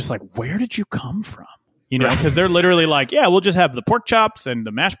food and they're just like, where did you come from? Because they're literally like, yeah, we'll just have the pork chops and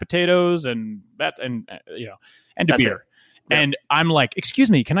the mashed potatoes and that, and a beer. Yeah. And I'm like, excuse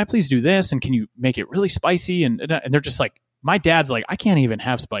me, can I please do this? And can you make it really spicy? And they're just like, my dad's like, I can't even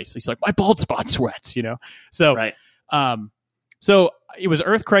have spice. He's like, my bald spot sweats, So, right. So it was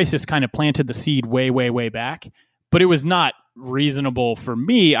Earth Crisis kind of planted the seed way, way, way back, but it was not reasonable for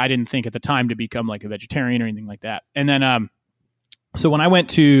me. I didn't think at the time to become like a vegetarian or anything like that. And then, so when I went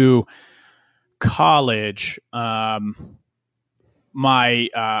to college, my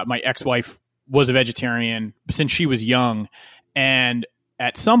ex-wife was a vegetarian since she was young. And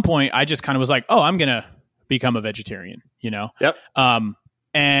at some point I just kind of was like, oh, I'm going to become a vegetarian, Yep.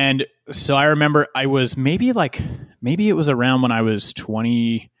 And so I remember I was maybe it was around when I was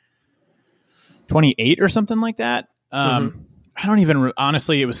 28 or something like that. I don't even,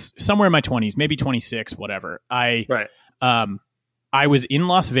 honestly, it was somewhere in my 20s, maybe 26, whatever. I was in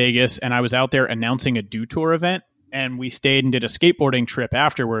Las Vegas and I was out there announcing a Do Tour event, and we stayed and did a skateboarding trip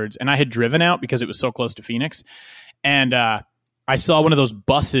afterwards. And I had driven out because it was so close to Phoenix. And, I saw one of those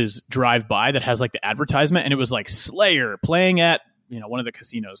buses drive by that has like the advertisement, and it was like Slayer playing at, one of the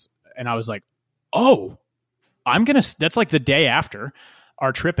casinos. And I was like, oh, that's like the day after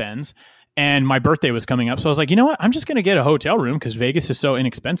our trip ends. And my birthday was coming up. So I was like, you know what? I'm just going to get a hotel room because Vegas is so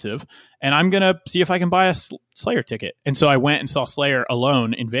inexpensive. And I'm going to see if I can buy a Slayer ticket. And so I went and saw Slayer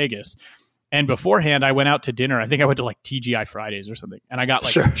alone in Vegas. And beforehand, I went out to dinner. I think I went to like TGI Fridays or something. And I got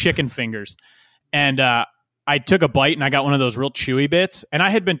like chicken fingers. And I took a bite and I got one of those real chewy bits. And I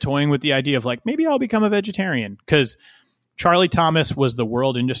had been toying with the idea of like, maybe I'll become a vegetarian, because Charlie Thomas was the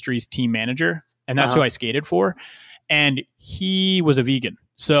World Industries team manager, and that's who I skated for. And he was a vegan.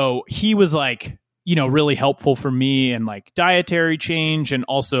 So he was like, really helpful for me and like dietary change, and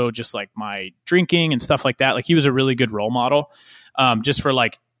also just like my drinking and stuff like that. Like he was a really good role model, just for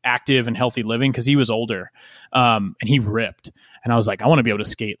like active and healthy living, because he was older, and he ripped. And I was like, I want to be able to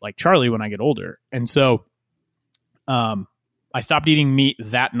skate like Charlie when I get older. And so I stopped eating meat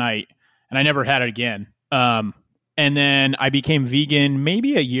that night, and I never had it again. And then I became vegan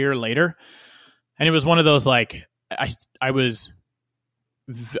maybe a year later. And it was one of those, like, I was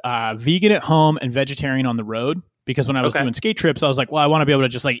vegan at home and vegetarian on the road, because when I was doing skate trips, I was like, well, I want to be able to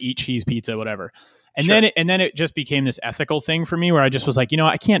just like eat cheese pizza, whatever. And then it just became this ethical thing for me where I just was like,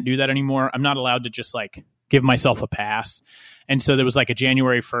 I can't do that anymore. I'm not allowed to just like give myself a pass. And so there was like a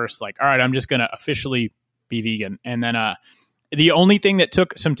January 1st, like, all right, I'm just going to officially be vegan. And then the only thing that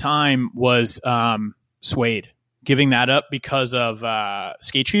took some time was suede, giving that up because of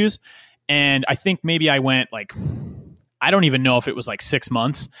skate shoes. And I think maybe I went like, I don't even know if it was like 6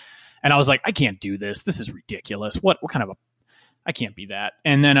 months. And I was like, I can't do this. This is ridiculous. What kind of I can't be that.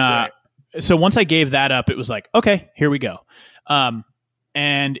 And then, so once I gave that up, it was like, okay, here we go.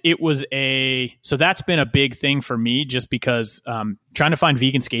 And it was so that's been a big thing for me, just because trying to find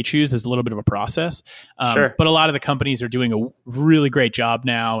vegan skate shoes is a little bit of a process. But a lot of the companies are doing a really great job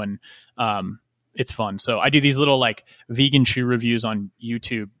now, and it's fun. So I do these little like vegan shoe reviews on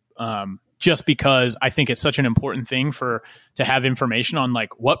YouTube, just because I think it's such an important thing to have information on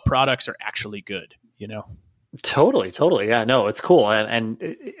like what products are actually good, Totally. Yeah, no, it's cool.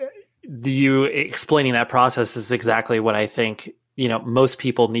 And you explaining that process is exactly what I think, most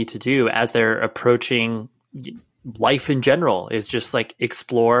people need to do as they're approaching life in general, is just like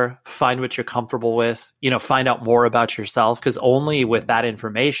explore, find what you're comfortable with, find out more about yourself, because only with that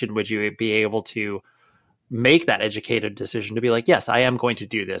information would you be able to make that educated decision to be like, yes, I am going to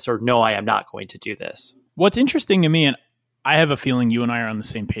do this, or no, I am not going to do this. What's interesting to me, and I have a feeling you and I are on the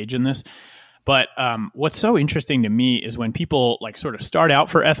same page in this, but what's so interesting to me is when people like sort of start out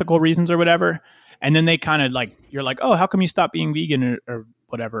for ethical reasons or whatever, and then they kind of like, you're like, oh, how come you stopped being vegan or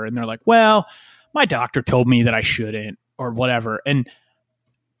whatever? And they're like, well, my doctor told me that I shouldn't or whatever. And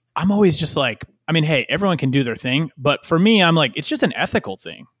I'm always just like, I mean, hey, everyone can do their thing. But for me, I'm like, it's just an ethical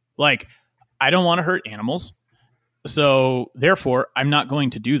thing. Like, I don't want to hurt animals. So therefore, I'm not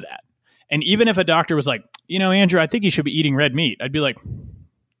going to do that. And even if a doctor was like, Andrew, I think you should be eating red meat, I'd be like,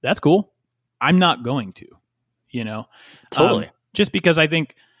 that's cool. I'm not going to, Totally. Just because I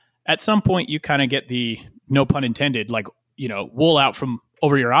think at some point you kind of get the, no pun intended, like, wool out from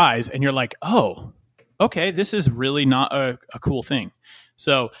over your eyes, and you're like, oh, okay, this is really not a cool thing.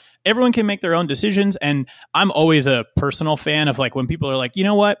 So everyone can make their own decisions. And I'm always a personal fan of like when people are like, you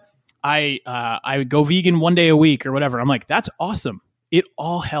know what, I go vegan one day a week or whatever. I'm like, that's awesome. It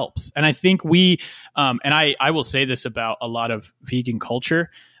all helps. And I think we, and I will say this about a lot of vegan culture.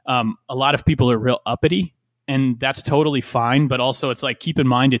 A lot of people are real uppity, and that's totally fine. But also it's like, keep in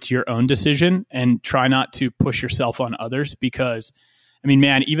mind, it's your own decision, and try not to push yourself on others, because I mean,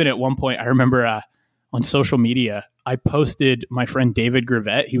 man, even at one point, I remember on social media, I posted my friend David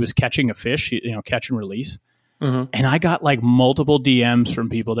Gravett. He was catching a fish, catch and release. Mm-hmm. And I got like multiple DMs from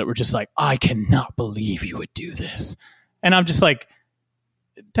people that were just like, I cannot believe you would do this. And I'm just like,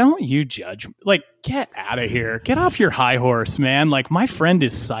 don't you judge. Like, get out of here. Get off your high horse, man. Like, my friend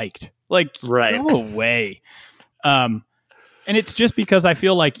is psyched. Like, right. Go away. And it's just because I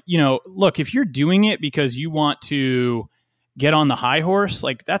feel like, look, if you're doing it because you want to get on the high horse,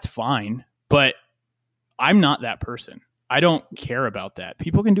 like, that's fine. But I'm not that person. I don't care about that.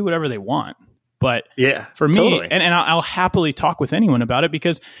 People can do whatever they want. But for me, totally. and I'll happily talk with anyone about it,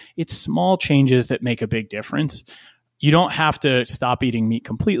 because it's small changes that make a big difference. You don't have to stop eating meat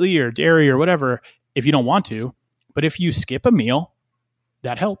completely or dairy or whatever if you don't want to. But if you skip a meal,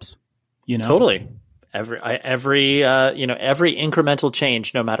 that helps. Totally. Every incremental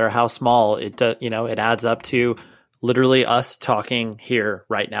change, no matter how small, it adds up to literally us talking here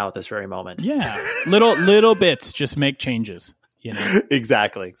right now at this very moment. Yeah, little bits just make changes.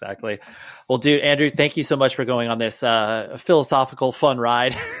 Exactly. Well, dude, Andrew, thank you so much for going on this philosophical fun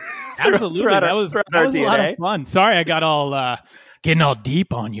ride. Absolutely, that was a lot of fun. Sorry, I got all getting all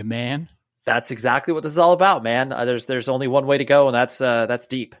deep on you, man. That's exactly what this is all about, man. There's only one way to go, and that's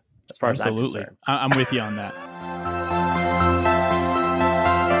deep, as far as I'm concerned. I'm with you on that.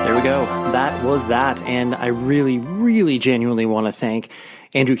 There we go. That was that. And I really, really genuinely want to thank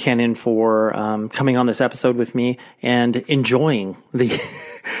Andrew Cannon for coming on this episode with me and enjoying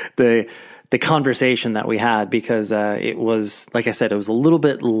the conversation that we had, because it was, like I said, it was a little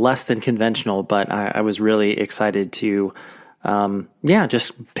bit less than conventional, but I was really excited to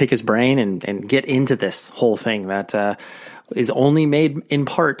just pick his brain and get into this whole thing that is only made in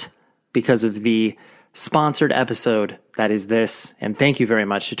part because of the sponsored episode that is this. And thank you very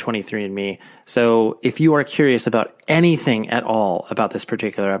much to 23andMe. So if you are curious about anything at all about this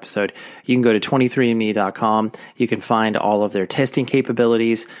particular episode, you can go to 23andme.com. You can find all of their testing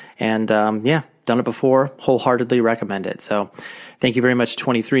capabilities, and done it before, wholeheartedly recommend it. So thank you very much to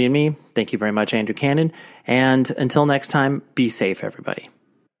 23andMe. Thank you very much, Andrew Cannon. And until next time, be safe, everybody.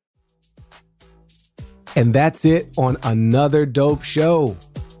 And that's it on another dope show.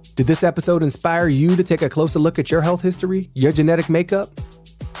 Did this episode inspire you to take a closer look at your health history, your genetic makeup?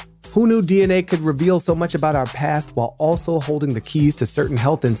 Who knew DNA could reveal so much about our past while also holding the keys to certain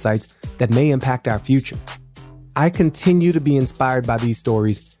health insights that may impact our future? I continue to be inspired by these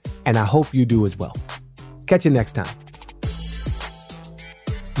stories, and I hope you do as well. Catch you next time.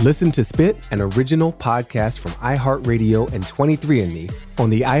 Listen to Spit, an original podcast from iHeartRadio and 23andMe on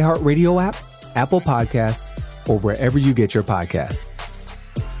the iHeartRadio app, Apple Podcasts, or wherever you get your podcasts.